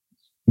of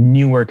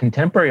newer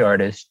contemporary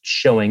artists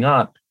showing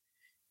up,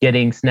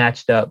 getting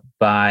snatched up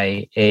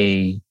by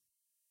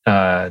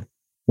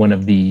one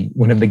of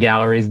the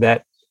galleries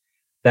that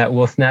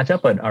will snatch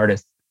up an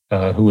artist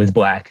who is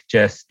Black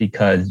just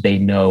because they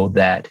know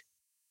that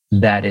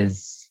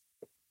is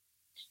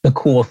the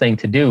cool thing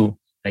to do,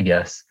 I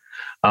guess.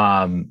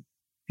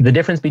 The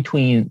difference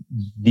between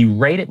the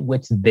rate at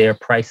which their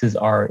prices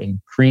are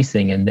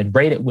increasing and the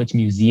rate at which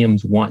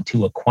museums want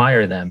to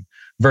acquire them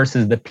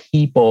versus the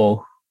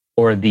people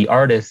or the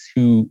artists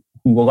who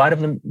a lot of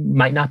them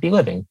might not be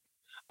living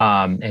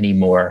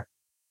anymore,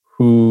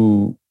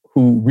 who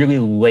really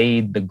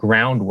laid the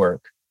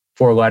groundwork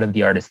for a lot of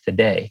the artists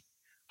today.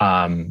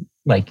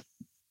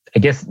 I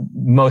guess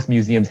most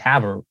museums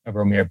have a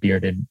Romare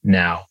Bearden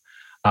now.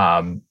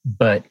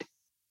 But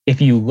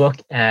if you look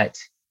at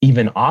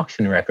even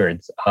auction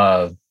records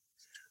of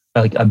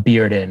like a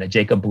Bearden, a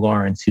Jacob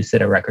Lawrence, who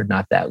set a record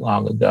not that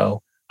long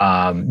ago,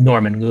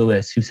 Norman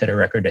Lewis, who set a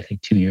record, I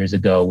think 2 years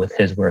ago with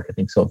his work, I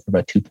think sold for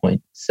about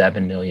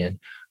 2.7 million.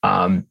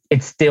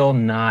 It's still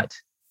not,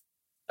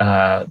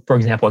 for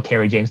example, a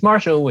Kerry James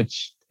Marshall,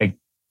 which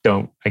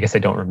I guess I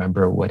don't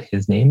remember what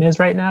his name is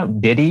right now,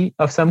 Diddy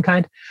of some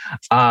kind.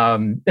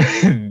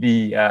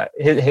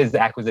 His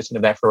acquisition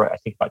of that for, I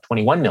think, about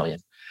 21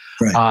 million.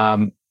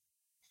 Right.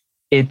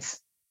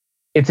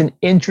 It's an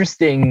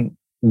interesting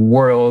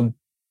world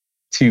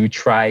to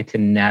try to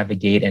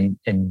navigate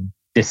and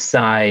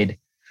decide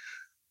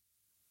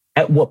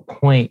at what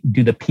point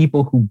do the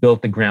people who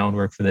built the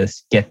groundwork for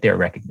this get their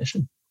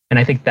recognition. And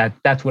I think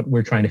that's what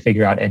we're trying to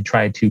figure out and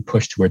try to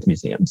push towards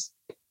museums.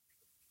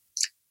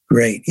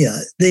 Great. Yeah.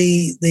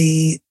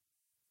 The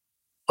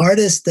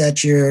artist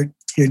that your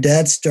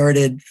dad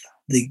started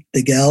the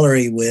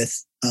gallery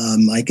with,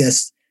 I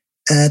guess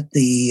at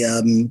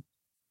the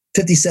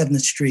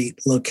 57th Street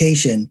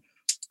location,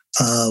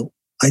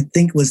 I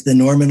think was the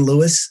Norman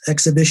Lewis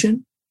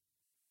exhibition.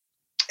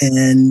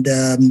 And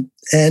I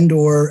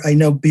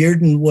know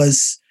Bearden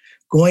was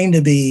going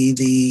to be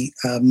the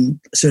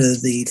sort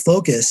of the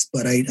focus,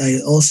 but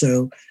I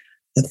also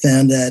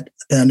found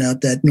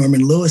out that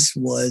Norman Lewis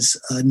was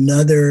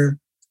another,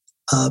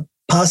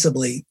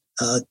 possibly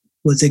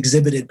was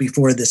exhibited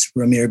before this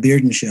Romare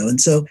Bearden show. And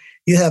so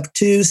you have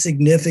two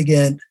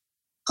significant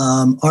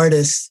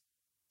artists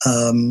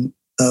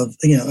of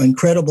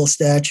incredible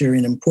stature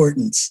and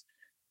importance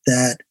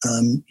that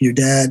your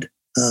dad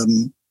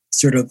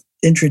sort of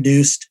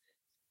introduced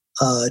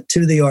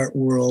to the art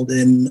world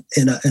in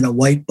a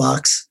white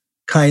box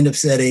kind of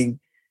setting,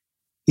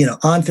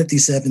 on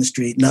 57th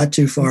Street, not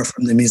too far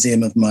from the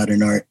Museum of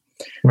Modern Art.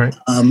 Right.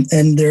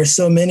 And there are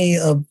so many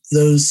of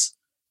those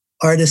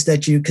artists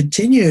that you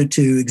continue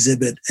to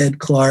exhibit. Ed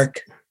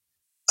Clark,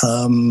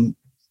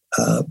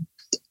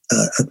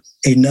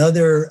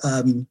 Another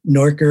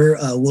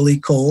Norker, Willie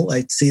Cole.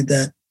 I see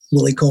that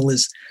Willie Cole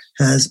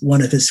has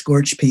one of his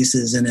Scorch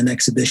pieces in an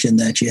exhibition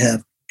that you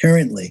have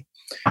currently.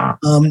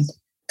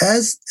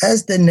 As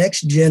the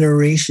next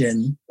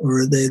generation,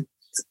 or the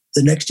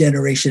next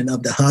generation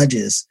of the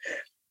Hodges,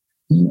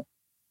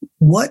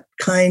 what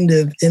kind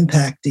of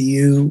impact do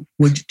you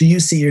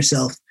see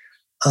yourself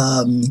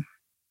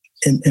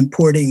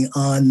importing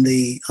on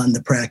the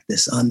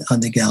practice, on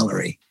the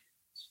gallery?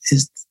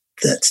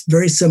 That's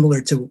very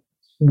similar to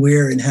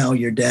where and how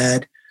your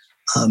dad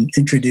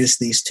introduced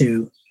these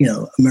two,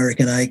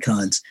 American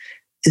icons.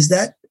 Is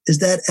that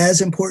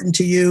as important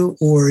to you,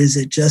 or is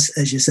it just,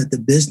 as you said, the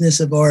business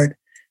of art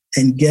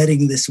and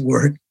getting this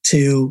work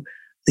to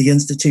the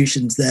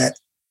institutions that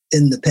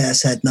in the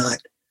past had not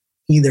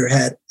either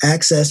had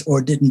access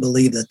or didn't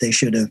believe that they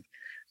should have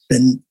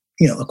been,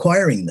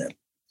 acquiring them?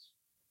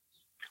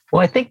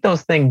 Well, I think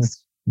those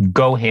things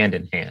go hand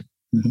in hand.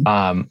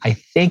 Mm-hmm. I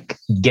think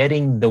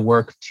getting the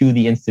work to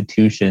the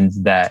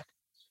institutions that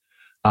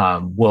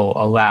will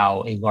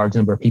allow a large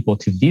number of people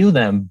to view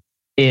them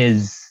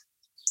is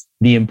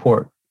the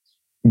important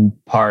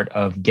part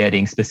of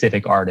getting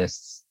specific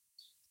artists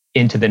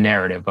into the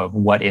narrative of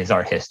what is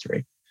our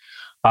history.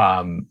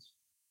 I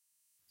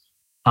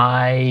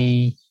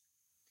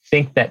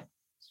think that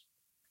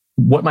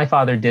what my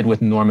father did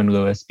with Norman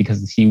Lewis,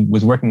 because he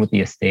was working with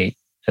the estate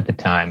at the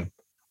time,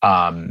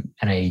 and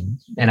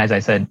as I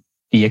said,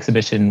 the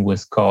exhibition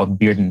was called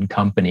Bearden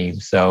Company.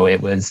 So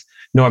it was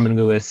Norman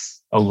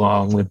Lewis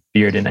along with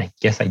Bearden. I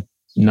guess I'm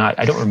not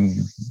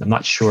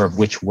sure of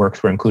which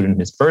works were included in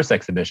his first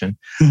exhibition.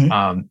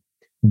 Mm-hmm.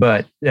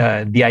 But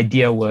the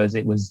idea was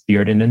it was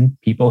Bearden and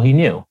people he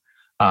knew.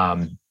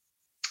 And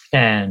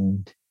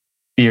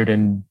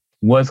Bearden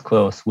was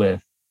close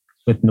with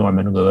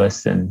Norman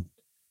Lewis, and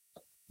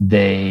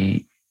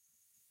they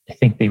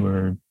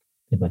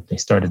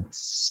started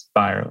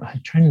Spiral.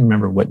 I'm trying to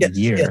remember what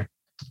year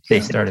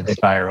they started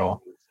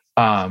Spiral.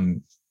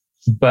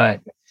 But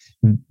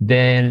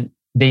then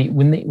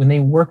when they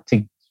worked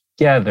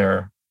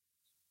together,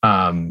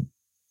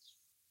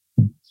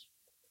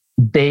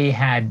 they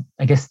had,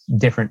 I guess,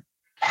 different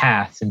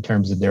paths in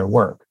terms of their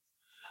work.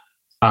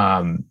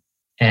 And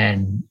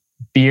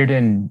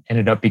Bearden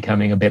ended up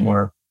becoming a bit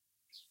more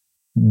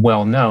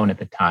well-known at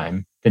the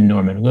time than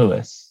Norman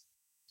Lewis.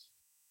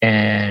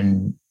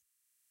 And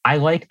I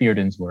like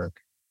Bearden's work,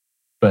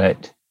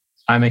 but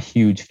I'm a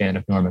huge fan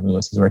of Norman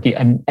Lewis's work.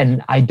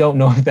 And I don't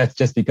know if that's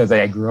just because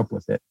I grew up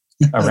with it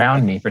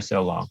around me for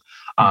so long.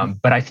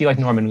 But I feel like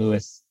Norman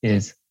Lewis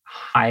is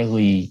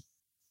highly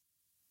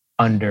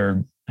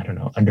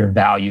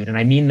undervalued. And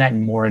I mean that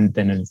more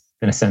than in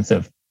a sense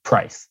of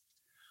price,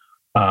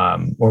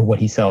 or what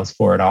he sells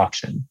for at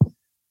auction.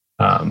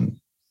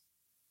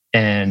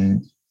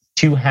 And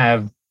to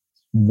have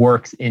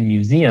works in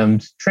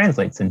museums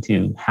translates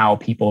into how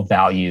people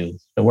value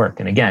the work.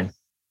 And again,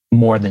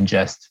 more than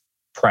just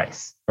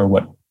price, or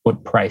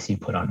what price you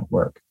put on a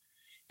work.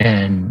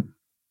 And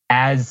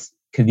as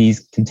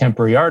these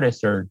contemporary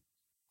artists are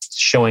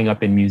showing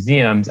up in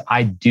museums,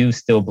 I do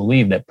still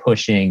believe that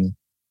pushing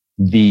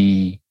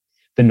the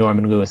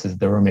Norman Lewises,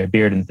 the Romare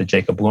Beardens, the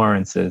Jacob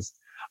Lawrences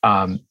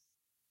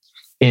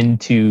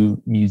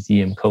into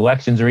museum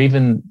collections, or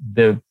even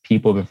the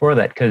people before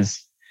that,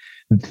 because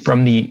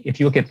if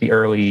you look at the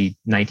early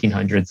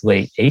 1900s,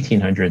 late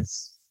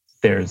 1800s,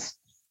 there's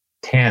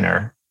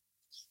Tanner,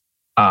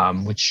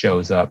 which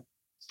shows up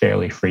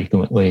fairly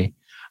frequently.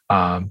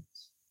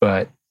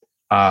 But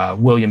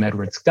William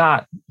Edward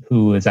Scott,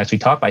 who is actually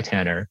taught by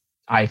Tanner,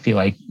 I feel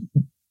like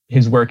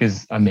his work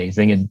is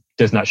amazing and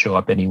does not show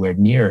up anywhere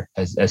near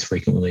as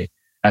frequently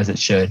as it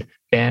should.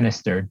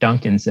 Bannister,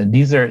 Duncanson,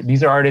 these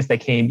are artists that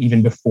came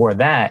even before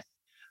that,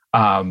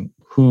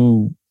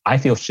 who I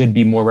feel should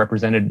be more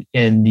represented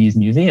in these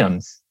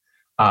museums,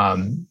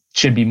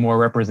 should be more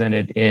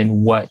represented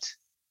in what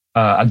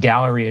a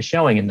gallery is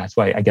showing. And that's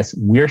why I guess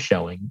we're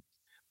showing,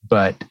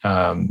 but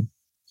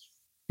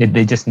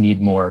they just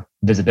need more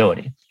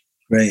visibility.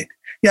 Right.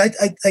 Yeah.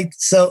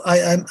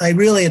 I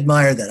really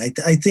admire that.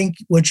 I think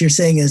what you're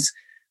saying is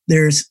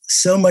there's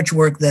so much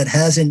work that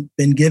hasn't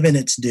been given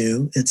its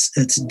due. It's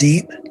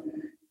deep.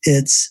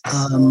 It's,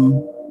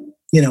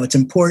 it's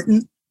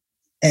important,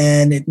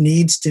 and it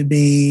needs to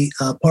be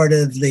part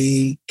of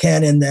the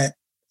canon that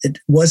it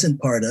wasn't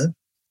part of.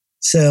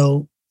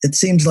 So it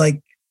seems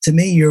like, to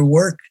me, your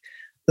work,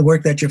 the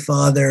work that your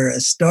father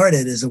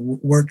started, is a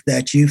work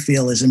that you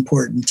feel is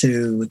important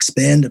to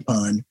expand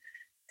upon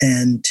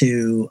and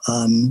to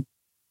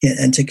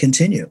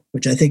continue,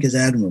 which I think is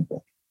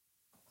admirable.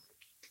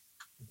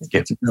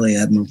 It's really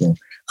admirable.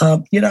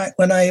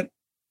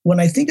 When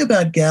I think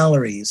about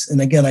galleries, and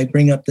again, I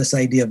bring up this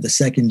idea of the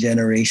second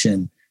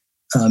generation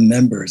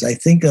members. I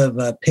think of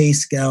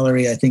Pace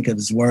Gallery. I think of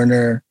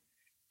Zwirner,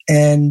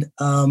 and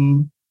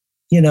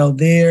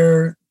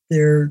their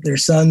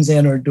sons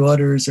and or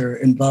daughters are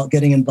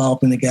getting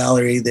involved in the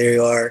gallery. They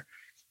are,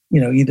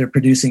 either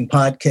producing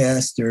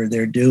podcasts, or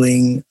they're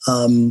doing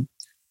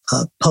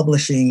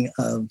publishing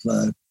of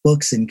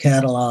books and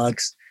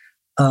catalogs.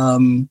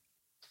 Do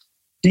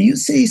you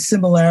see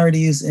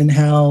similarities in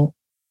how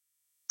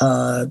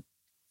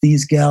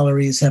these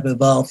galleries have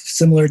evolved,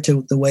 similar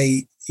to the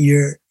way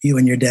you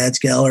and your dad's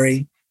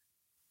gallery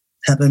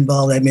have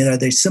evolved? I mean, are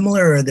they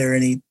similar, or are there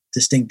any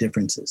distinct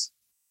differences?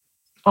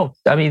 Oh,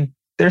 I mean,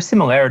 there's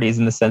similarities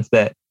in the sense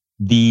that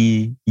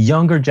the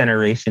younger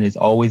generation is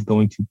always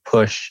going to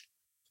push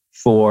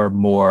for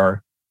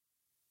more,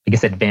 I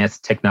guess,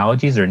 advanced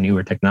technologies or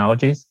newer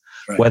technologies,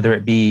 right, whether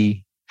it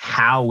be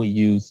how we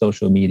use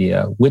social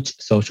media, which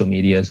social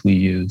medias we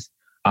use,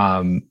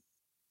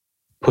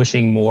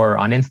 pushing more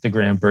on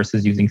Instagram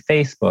versus using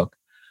Facebook.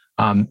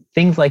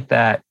 Things like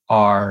that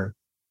are,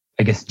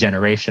 I guess,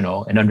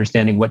 generational, and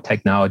understanding what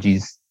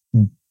technologies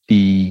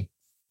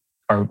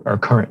are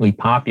currently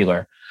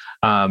popular.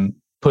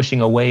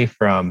 Pushing away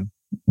from,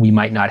 we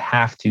might not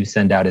have to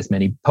send out as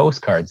many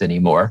postcards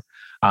anymore,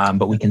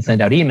 but we can send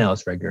out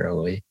emails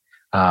regularly.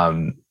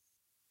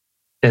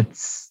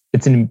 It's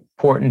an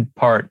important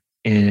part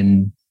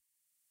in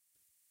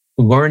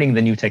learning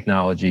the new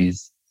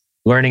technologies,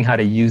 learning how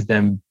to use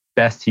them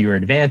best to your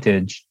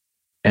advantage,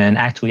 and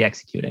actually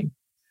executing.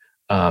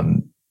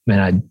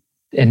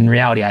 In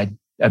reality, I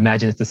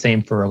imagine it's the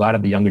same for a lot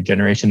of the younger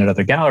generation at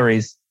other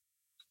galleries.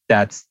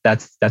 That's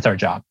our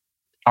job.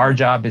 Our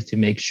job is to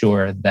make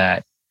sure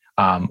that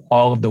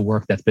all of the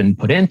work that's been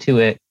put into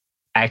it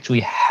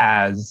actually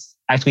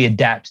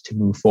adapts to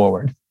move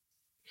forward.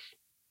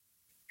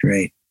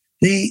 Great.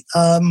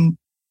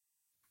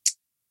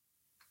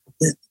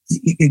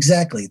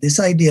 Exactly. This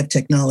idea of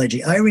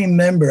technology. I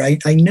remember, I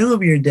knew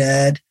of your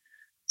dad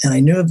and I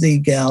knew of the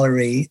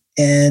gallery,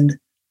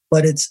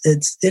 but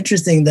it's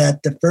interesting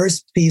that the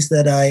first piece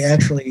that I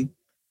actually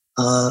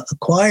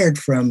acquired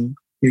from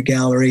your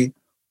gallery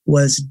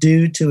was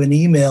due to an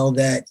email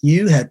that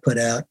you had put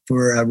out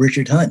for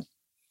Richard Hunt.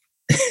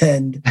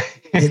 And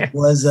it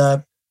was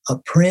a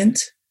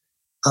print,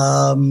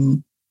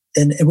 and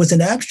it was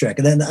an abstract.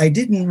 And then I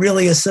didn't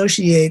really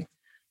associate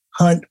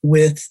Hunt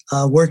with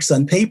works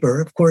on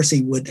paper. Of course,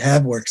 he would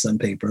have works on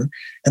paper.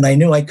 And I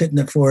knew I couldn't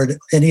afford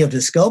any of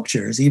his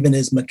sculptures, even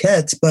his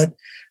maquettes. But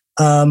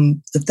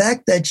the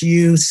fact that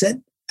you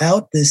sent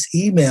out this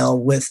email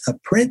with a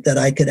print that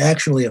I could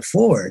actually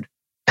afford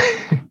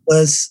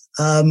was,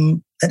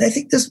 and I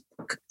think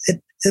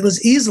it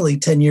was easily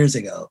 10 years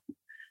ago.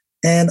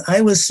 And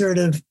I was sort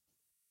of,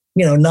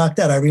 knocked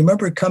out. I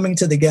remember coming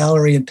to the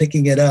gallery and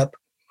picking it up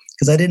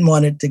because I didn't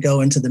want it to go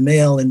into the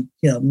mail, and,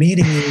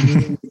 meeting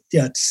you,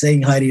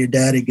 saying hi to your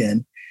dad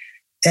again.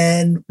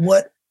 And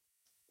what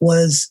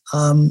was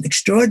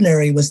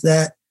extraordinary was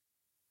that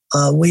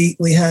we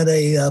had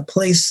a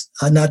place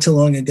not too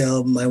long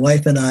ago, my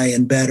wife and I,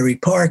 in Battery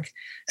Park,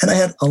 and I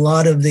had a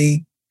lot of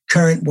the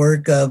current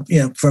work of,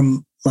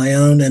 from my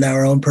own and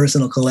our own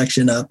personal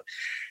collection up.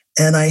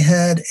 And I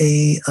had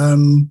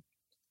in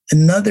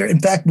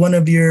fact, one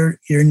of your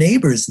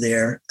neighbors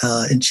there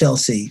in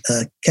Chelsea,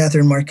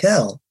 Catherine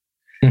Markel.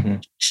 Mm-hmm.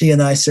 She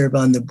and I serve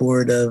on the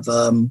board of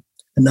a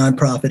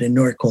nonprofit in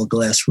Newark called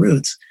Glass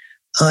Roots.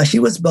 She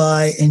was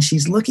by, and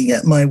she's looking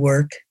at my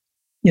work,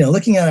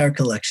 looking at our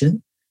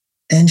collection.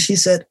 And she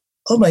said,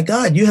 "Oh my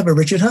God, you have a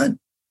Richard Hunt."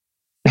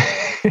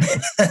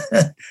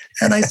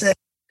 And I said,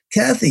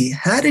 "Kathy,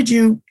 how did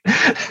you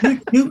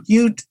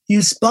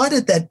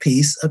spotted that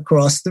piece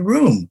across the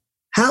room?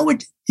 How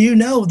would you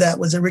know that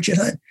was a Richard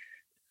Hunt?"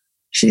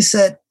 She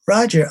said,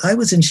 "Roger, I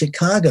was in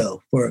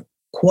Chicago for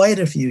quite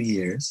a few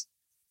years,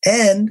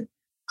 and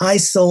I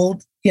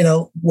sold,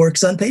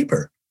 works on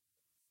paper.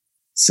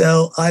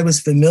 So I was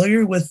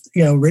familiar with,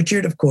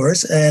 Richard, of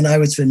course, and I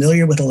was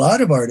familiar with a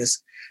lot of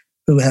artists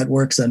who had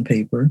works on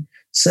paper.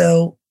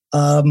 So,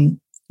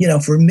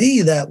 for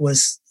me, that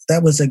was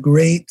a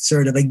great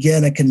sort of,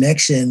 again, a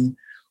connection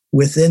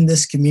within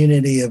this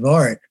community of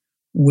art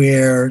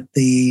where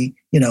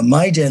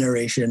my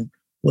generation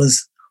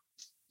was,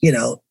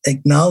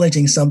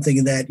 acknowledging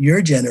something that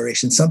your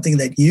generation, something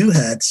that you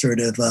had sort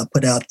of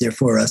put out there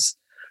for us,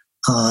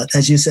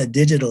 as you said,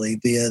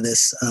 digitally via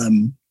this,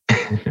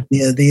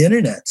 via the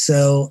internet.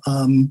 So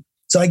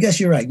I guess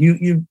you're right.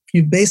 You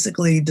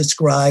basically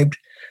described,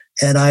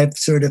 and I've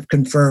sort of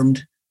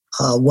confirmed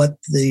what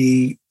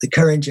the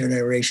current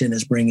generation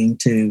is bringing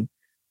to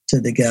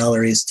the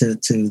galleries, to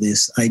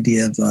this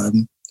idea of,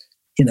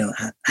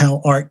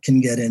 how art can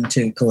get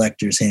into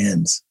collectors'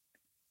 hands.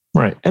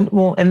 Right.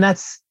 And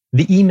that's,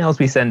 the emails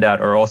we send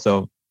out are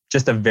also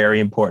just a very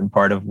important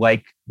part of,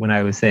 like when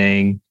I was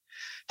saying,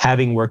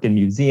 having work in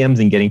museums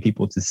and getting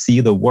people to see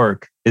the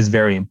work is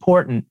very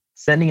important.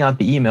 Sending out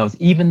the emails,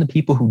 even the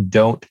people who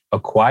don't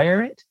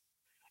acquire it,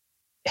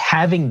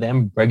 having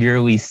them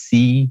regularly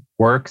see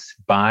works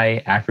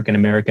by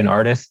African-American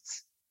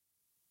artists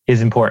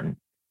is important.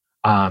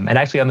 And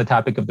actually, on the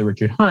topic of the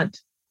Richard Hunt,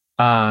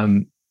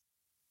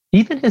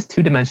 even his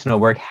two-dimensional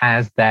work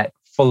has that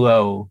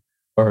flow,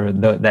 or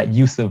that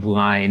use of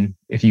line,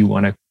 if you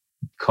want to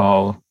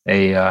call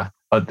the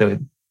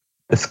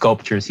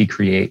sculptures he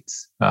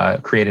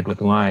created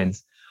with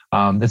lines.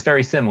 That's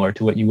very similar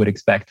to what you would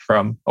expect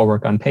from a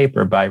work on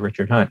paper by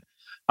Richard Hunt.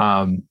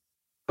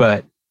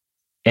 But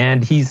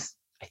And he's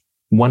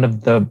one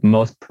of the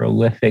most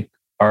prolific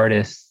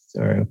artists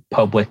or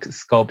public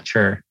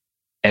sculpture,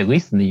 at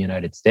least in the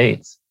United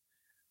States.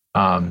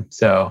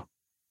 So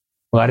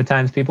a lot of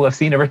times people have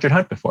seen a Richard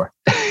Hunt before.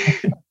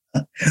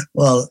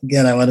 Well,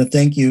 again, I want to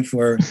thank you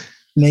for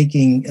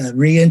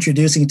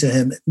reintroducing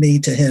me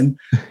to him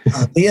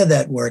via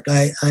that work.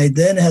 I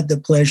then had the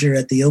pleasure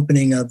at the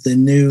opening of the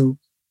new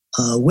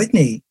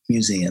Whitney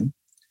Museum,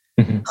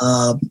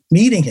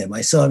 meeting him.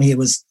 I saw him. He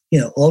was,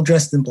 all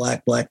dressed in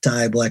black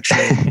tie, black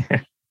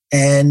shirt.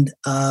 And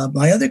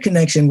my other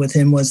connection with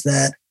him was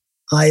that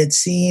I had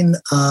seen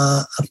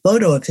a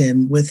photo of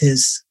him with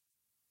his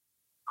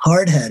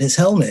hard hat, his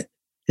helmet,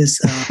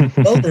 his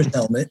welder's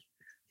helmet,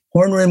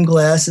 horn-rimmed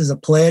glasses, a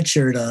plaid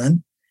shirt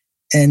on.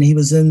 And he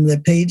was in the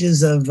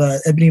pages of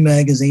Ebony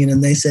Magazine,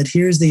 and they said,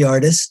 "Here's the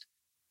artist,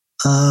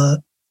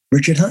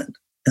 Richard Hunt."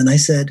 And I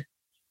said,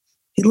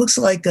 "He looks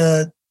like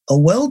a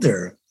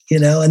welder,"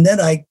 And then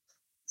I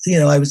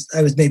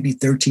was maybe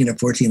 13 or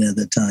 14 at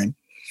the time.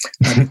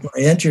 Before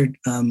I entered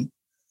an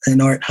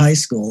art high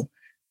school,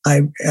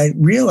 I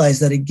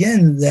realized that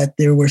again that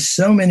there were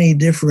so many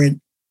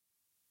different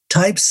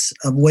types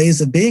of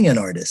ways of being an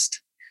artist.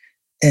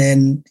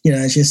 And,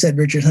 as you said,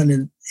 Richard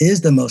Hunt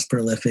is the most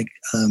prolific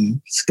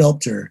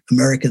sculptor,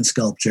 American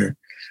sculptor,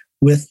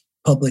 with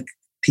public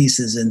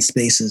pieces and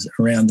spaces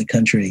around the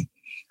country.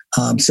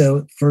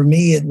 So for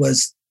me, it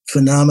was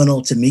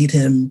phenomenal to meet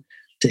him,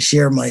 to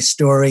share my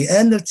story,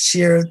 and to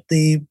share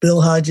the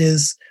Bill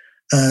Hodges,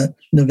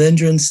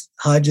 Navendran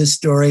Hodges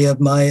story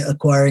of my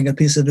acquiring a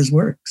piece of his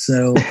work.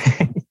 So,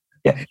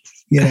 yeah.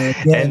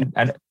 And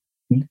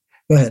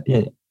go ahead.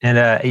 Yeah.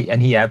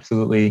 And he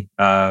absolutely,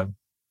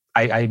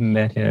 I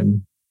met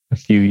him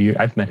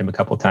I've met him a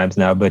couple of times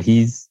now, but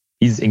he's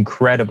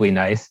incredibly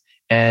nice.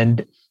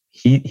 And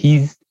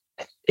he's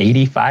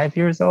 85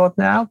 years old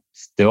now,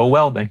 still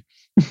welding.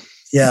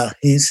 Yeah,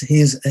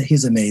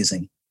 he's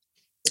amazing.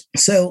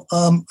 So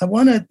I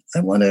want to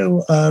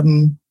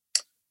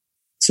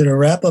sort of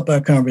wrap up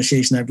our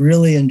conversation. I've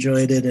really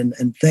enjoyed it,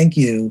 and thank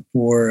you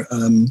for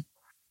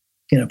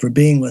for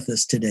being with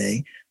us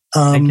today.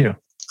 Thank you.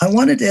 I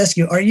wanted to ask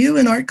you: are you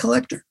an art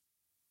collector?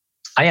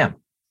 I am.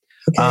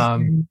 Okay.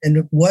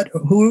 And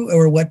who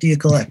or what do you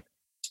collect?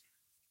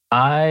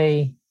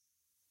 I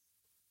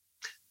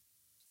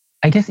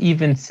guess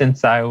even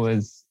since I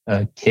was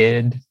a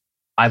kid,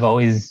 I've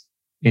always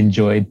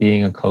enjoyed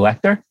being a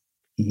collector.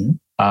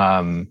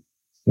 Mm-hmm.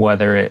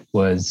 Whether it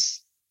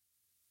was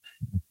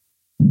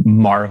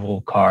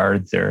Marvel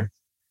cards or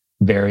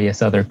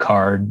various other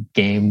card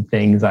game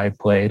things I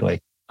played.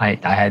 Like I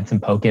had some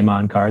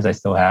Pokemon cards. I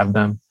still have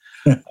them.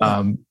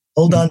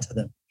 Hold on to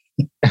them.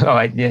 Oh,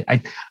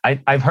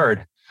 I've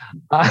heard.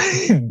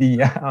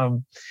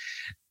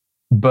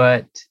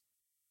 But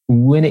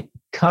when it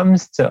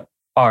comes to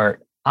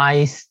art,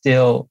 I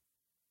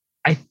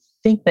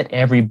think that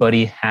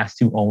everybody has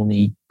to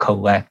only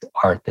collect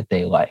art that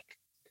they like.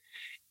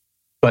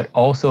 But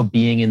also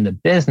being in the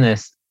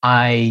business,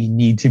 I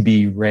need to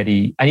be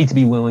ready. I need to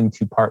be willing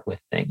to part with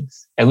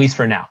things, at least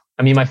for now.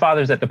 I mean, my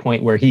father's at the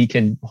point where he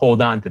can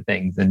hold on to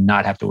things and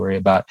not have to worry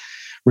about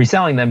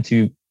reselling them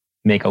to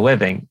make a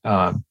living,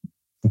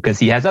 because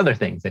he has other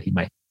things that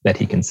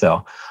he can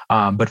sell.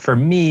 But for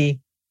me,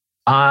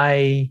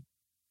 I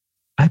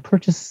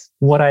purchase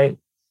what I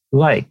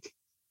like.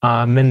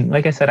 And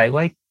like I said, I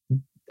like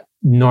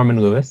Norman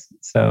Lewis.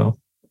 So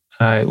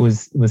I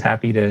was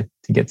happy to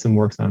get some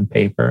works on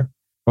paper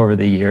over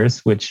the years,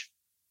 which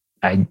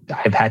I've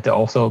had to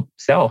also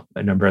sell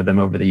a number of them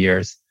over the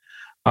years.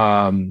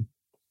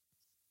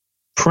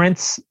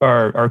 Prints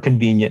are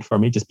convenient for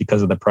me just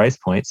because of the price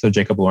point. So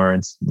Jacob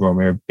Lawrence,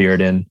 Romare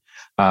Bearden,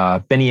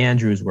 Benny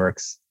Andrews'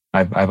 works,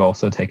 I've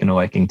also taken a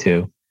liking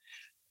to.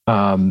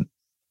 And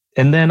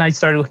then I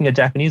started looking at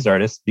Japanese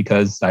artists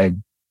because I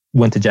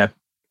went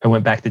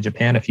back to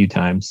Japan a few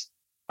times.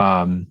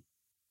 And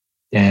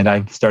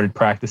I started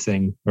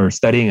practicing or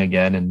studying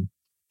again. And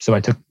so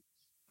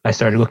I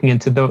started looking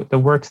into the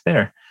works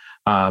there.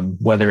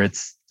 Whether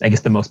it's, I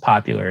guess the most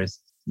popular is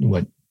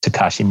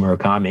Takashi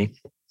Murakami.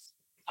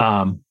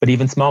 But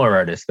even smaller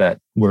artists that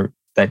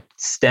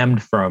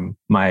stemmed from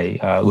my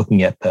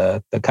looking at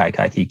the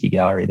Kai Kiki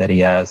gallery that he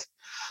has.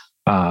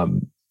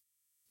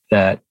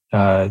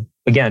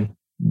 Again,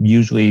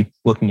 usually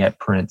looking at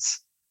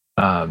prints,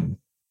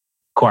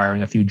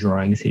 acquiring a few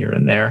drawings here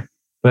and there.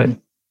 But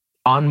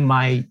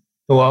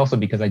also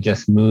because I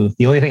just moved,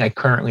 the only thing I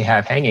currently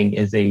have hanging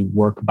is a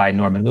work by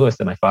Norman Lewis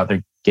that my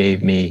father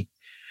gave me.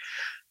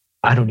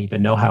 I don't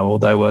even know how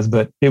old I was,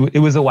 but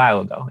it was a while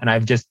ago, and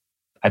I've just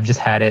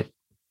had it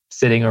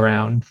sitting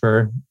around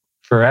for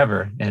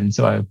forever. And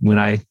so when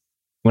I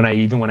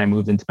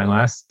moved into my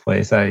last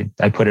place, I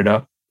put it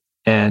up,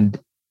 and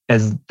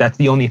as that's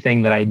the only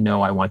thing that I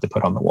know I want to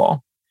put on the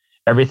wall.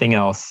 Everything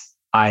else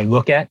I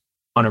look at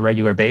on a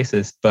regular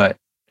basis, but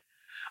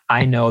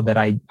I know that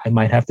I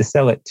might have to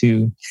sell it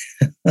to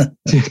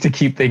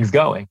keep things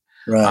going.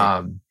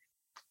 Right.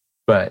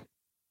 But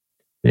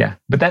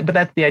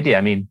that's the idea.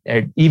 I mean,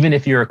 even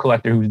if you're a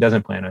collector who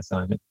doesn't plan on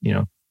selling it,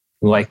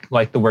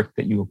 like the work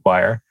that you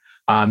acquire.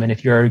 And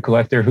if you're a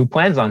collector who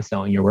plans on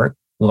selling your work,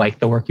 like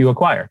the work you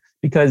acquire.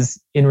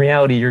 Because in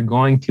reality, you're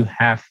going to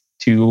have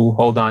to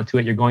hold on to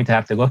it. You're going to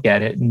have to look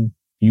at it, and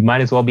you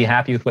might as well be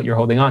happy with what you're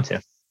holding on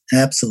to.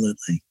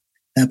 Absolutely.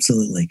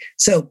 Absolutely.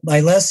 So my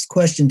last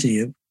question to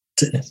you,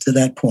 to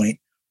that point,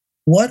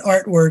 what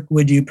artwork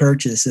would you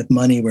purchase if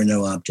money were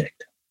no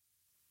object?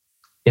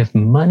 If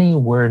money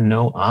were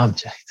no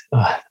object,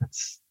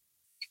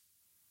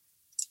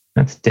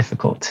 that's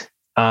difficult.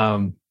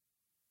 I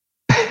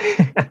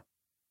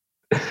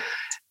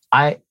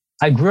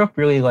grew up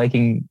really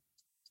liking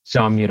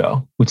Jean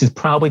Miro, which is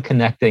probably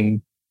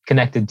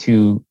connected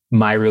to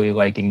my really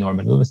liking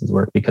Norman Lewis's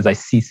work, because I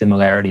see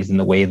similarities in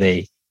the way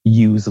they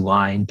use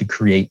line to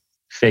create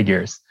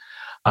figures.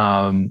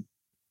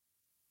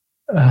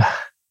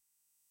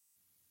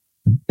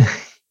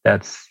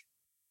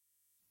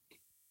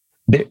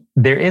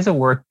 There is a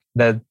work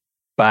that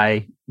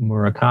by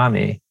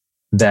Murakami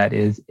that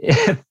is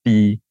at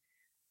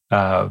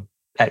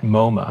at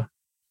MoMA,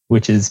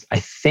 which is, I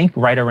think,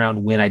 right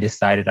around when I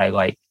decided I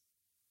liked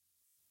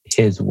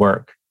his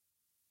work.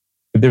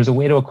 If there's a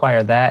way to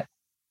acquire that,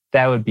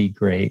 that would be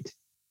great.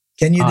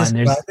 Can you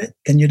describe it?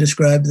 Can you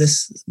describe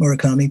this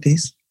Murakami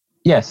piece?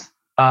 Yes.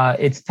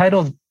 It's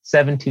titled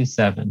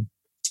 727.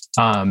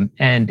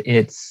 And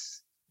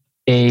it's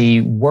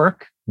a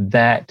work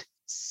that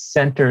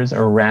centers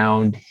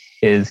around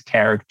his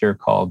character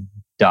called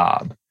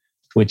Dob,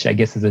 which I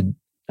guess is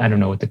I don't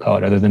know what to call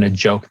it other than a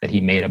joke that he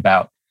made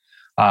about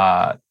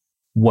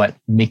what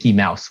Mickey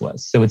Mouse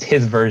was. So it's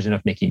his version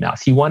of Mickey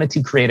Mouse. He wanted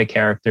to create a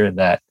character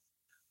that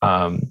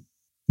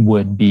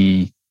would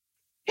be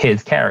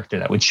his character,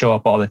 that would show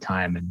up all the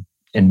time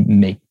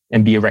and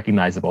be a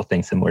recognizable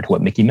thing, similar to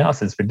what Mickey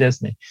Mouse is for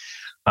Disney.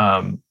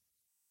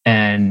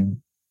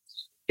 And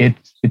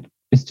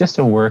it's just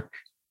a work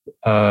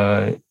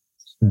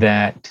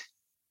that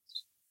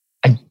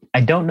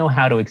I don't know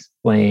how to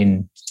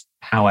explain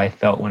how I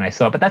felt when I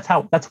saw it, but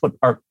that's what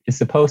art is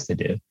supposed to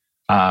do.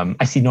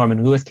 I see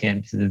Norman Lewis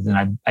canvases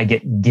and I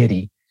get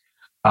giddy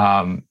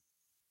almost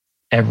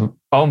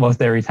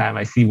every time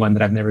I see one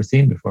that I've never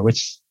seen before,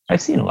 which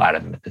I've seen a lot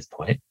of them at this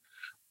point.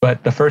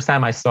 But the first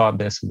time I saw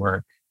this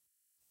work,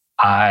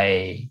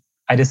 I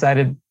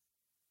decided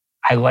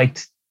I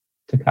liked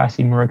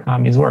Takashi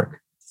Murakami's work.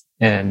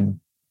 And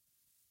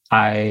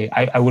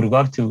I would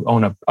love to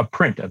own a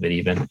print of it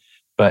even,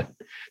 but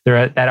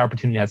that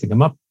opportunity hasn't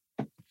come up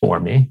for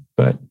me.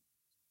 But,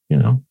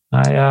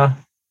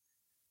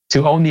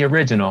 to own the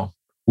original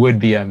would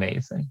be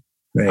amazing.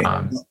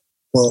 Right.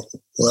 Well,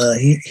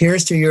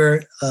 here's to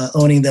your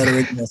owning that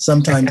original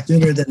sometime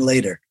sooner than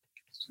later.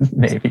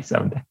 Maybe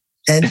someday.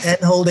 And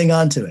holding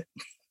on to it.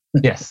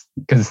 Yes,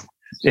 because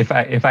if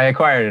I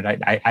acquired it,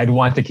 I'd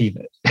want to keep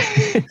it.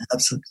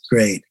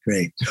 Absolutely.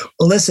 Great.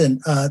 Well, listen,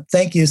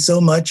 thank you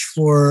so much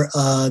for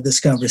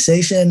this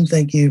conversation.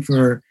 Thank you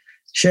for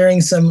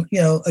sharing some,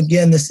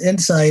 again, this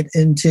insight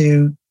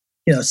into,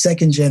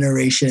 second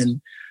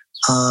generation,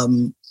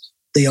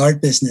 the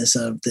art business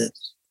of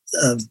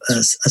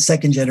a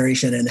second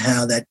generation, and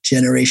how that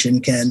generation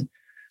can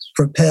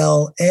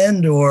propel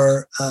and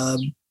or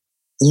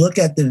look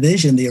at the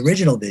vision, the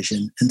original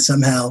vision, and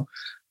somehow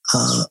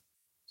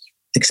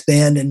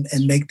expand and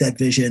make that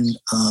vision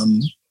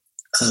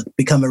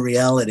become a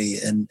reality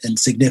in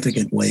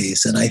significant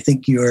ways. And I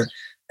think your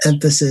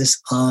emphasis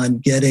on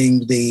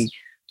getting the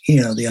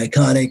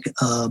iconic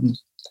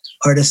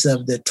artists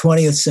of the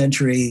 20th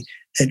century,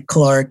 Ed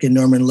Clark and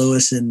Norman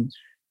Lewis and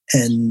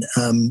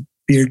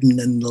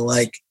Bearden and the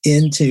like,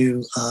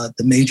 into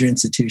the major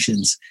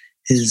institutions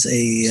is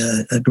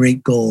a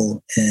great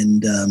goal.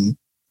 And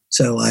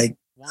so I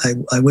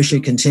wish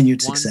you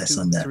continued success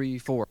on that. 1, 2, 3,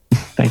 4.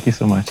 Thank you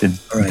so much. And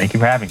all right. Thank you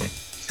for having me.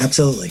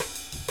 Absolutely.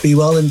 Be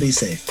well and be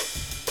safe.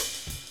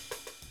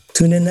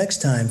 Tune in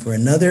next time for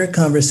another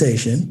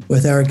conversation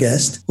with our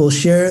guest who will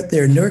share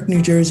their Newark,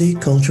 New Jersey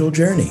cultural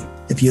journey.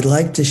 If you'd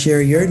like to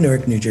share your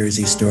Newark, New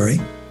Jersey story,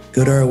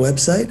 go to our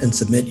website and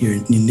submit your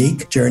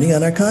unique journey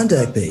on our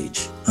contact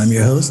page. I'm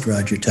your host,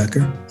 Roger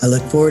Tucker. I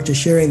look forward to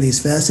sharing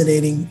these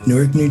fascinating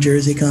Newark, New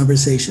Jersey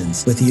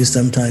conversations with you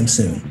sometime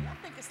soon.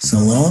 So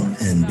long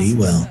and be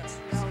well.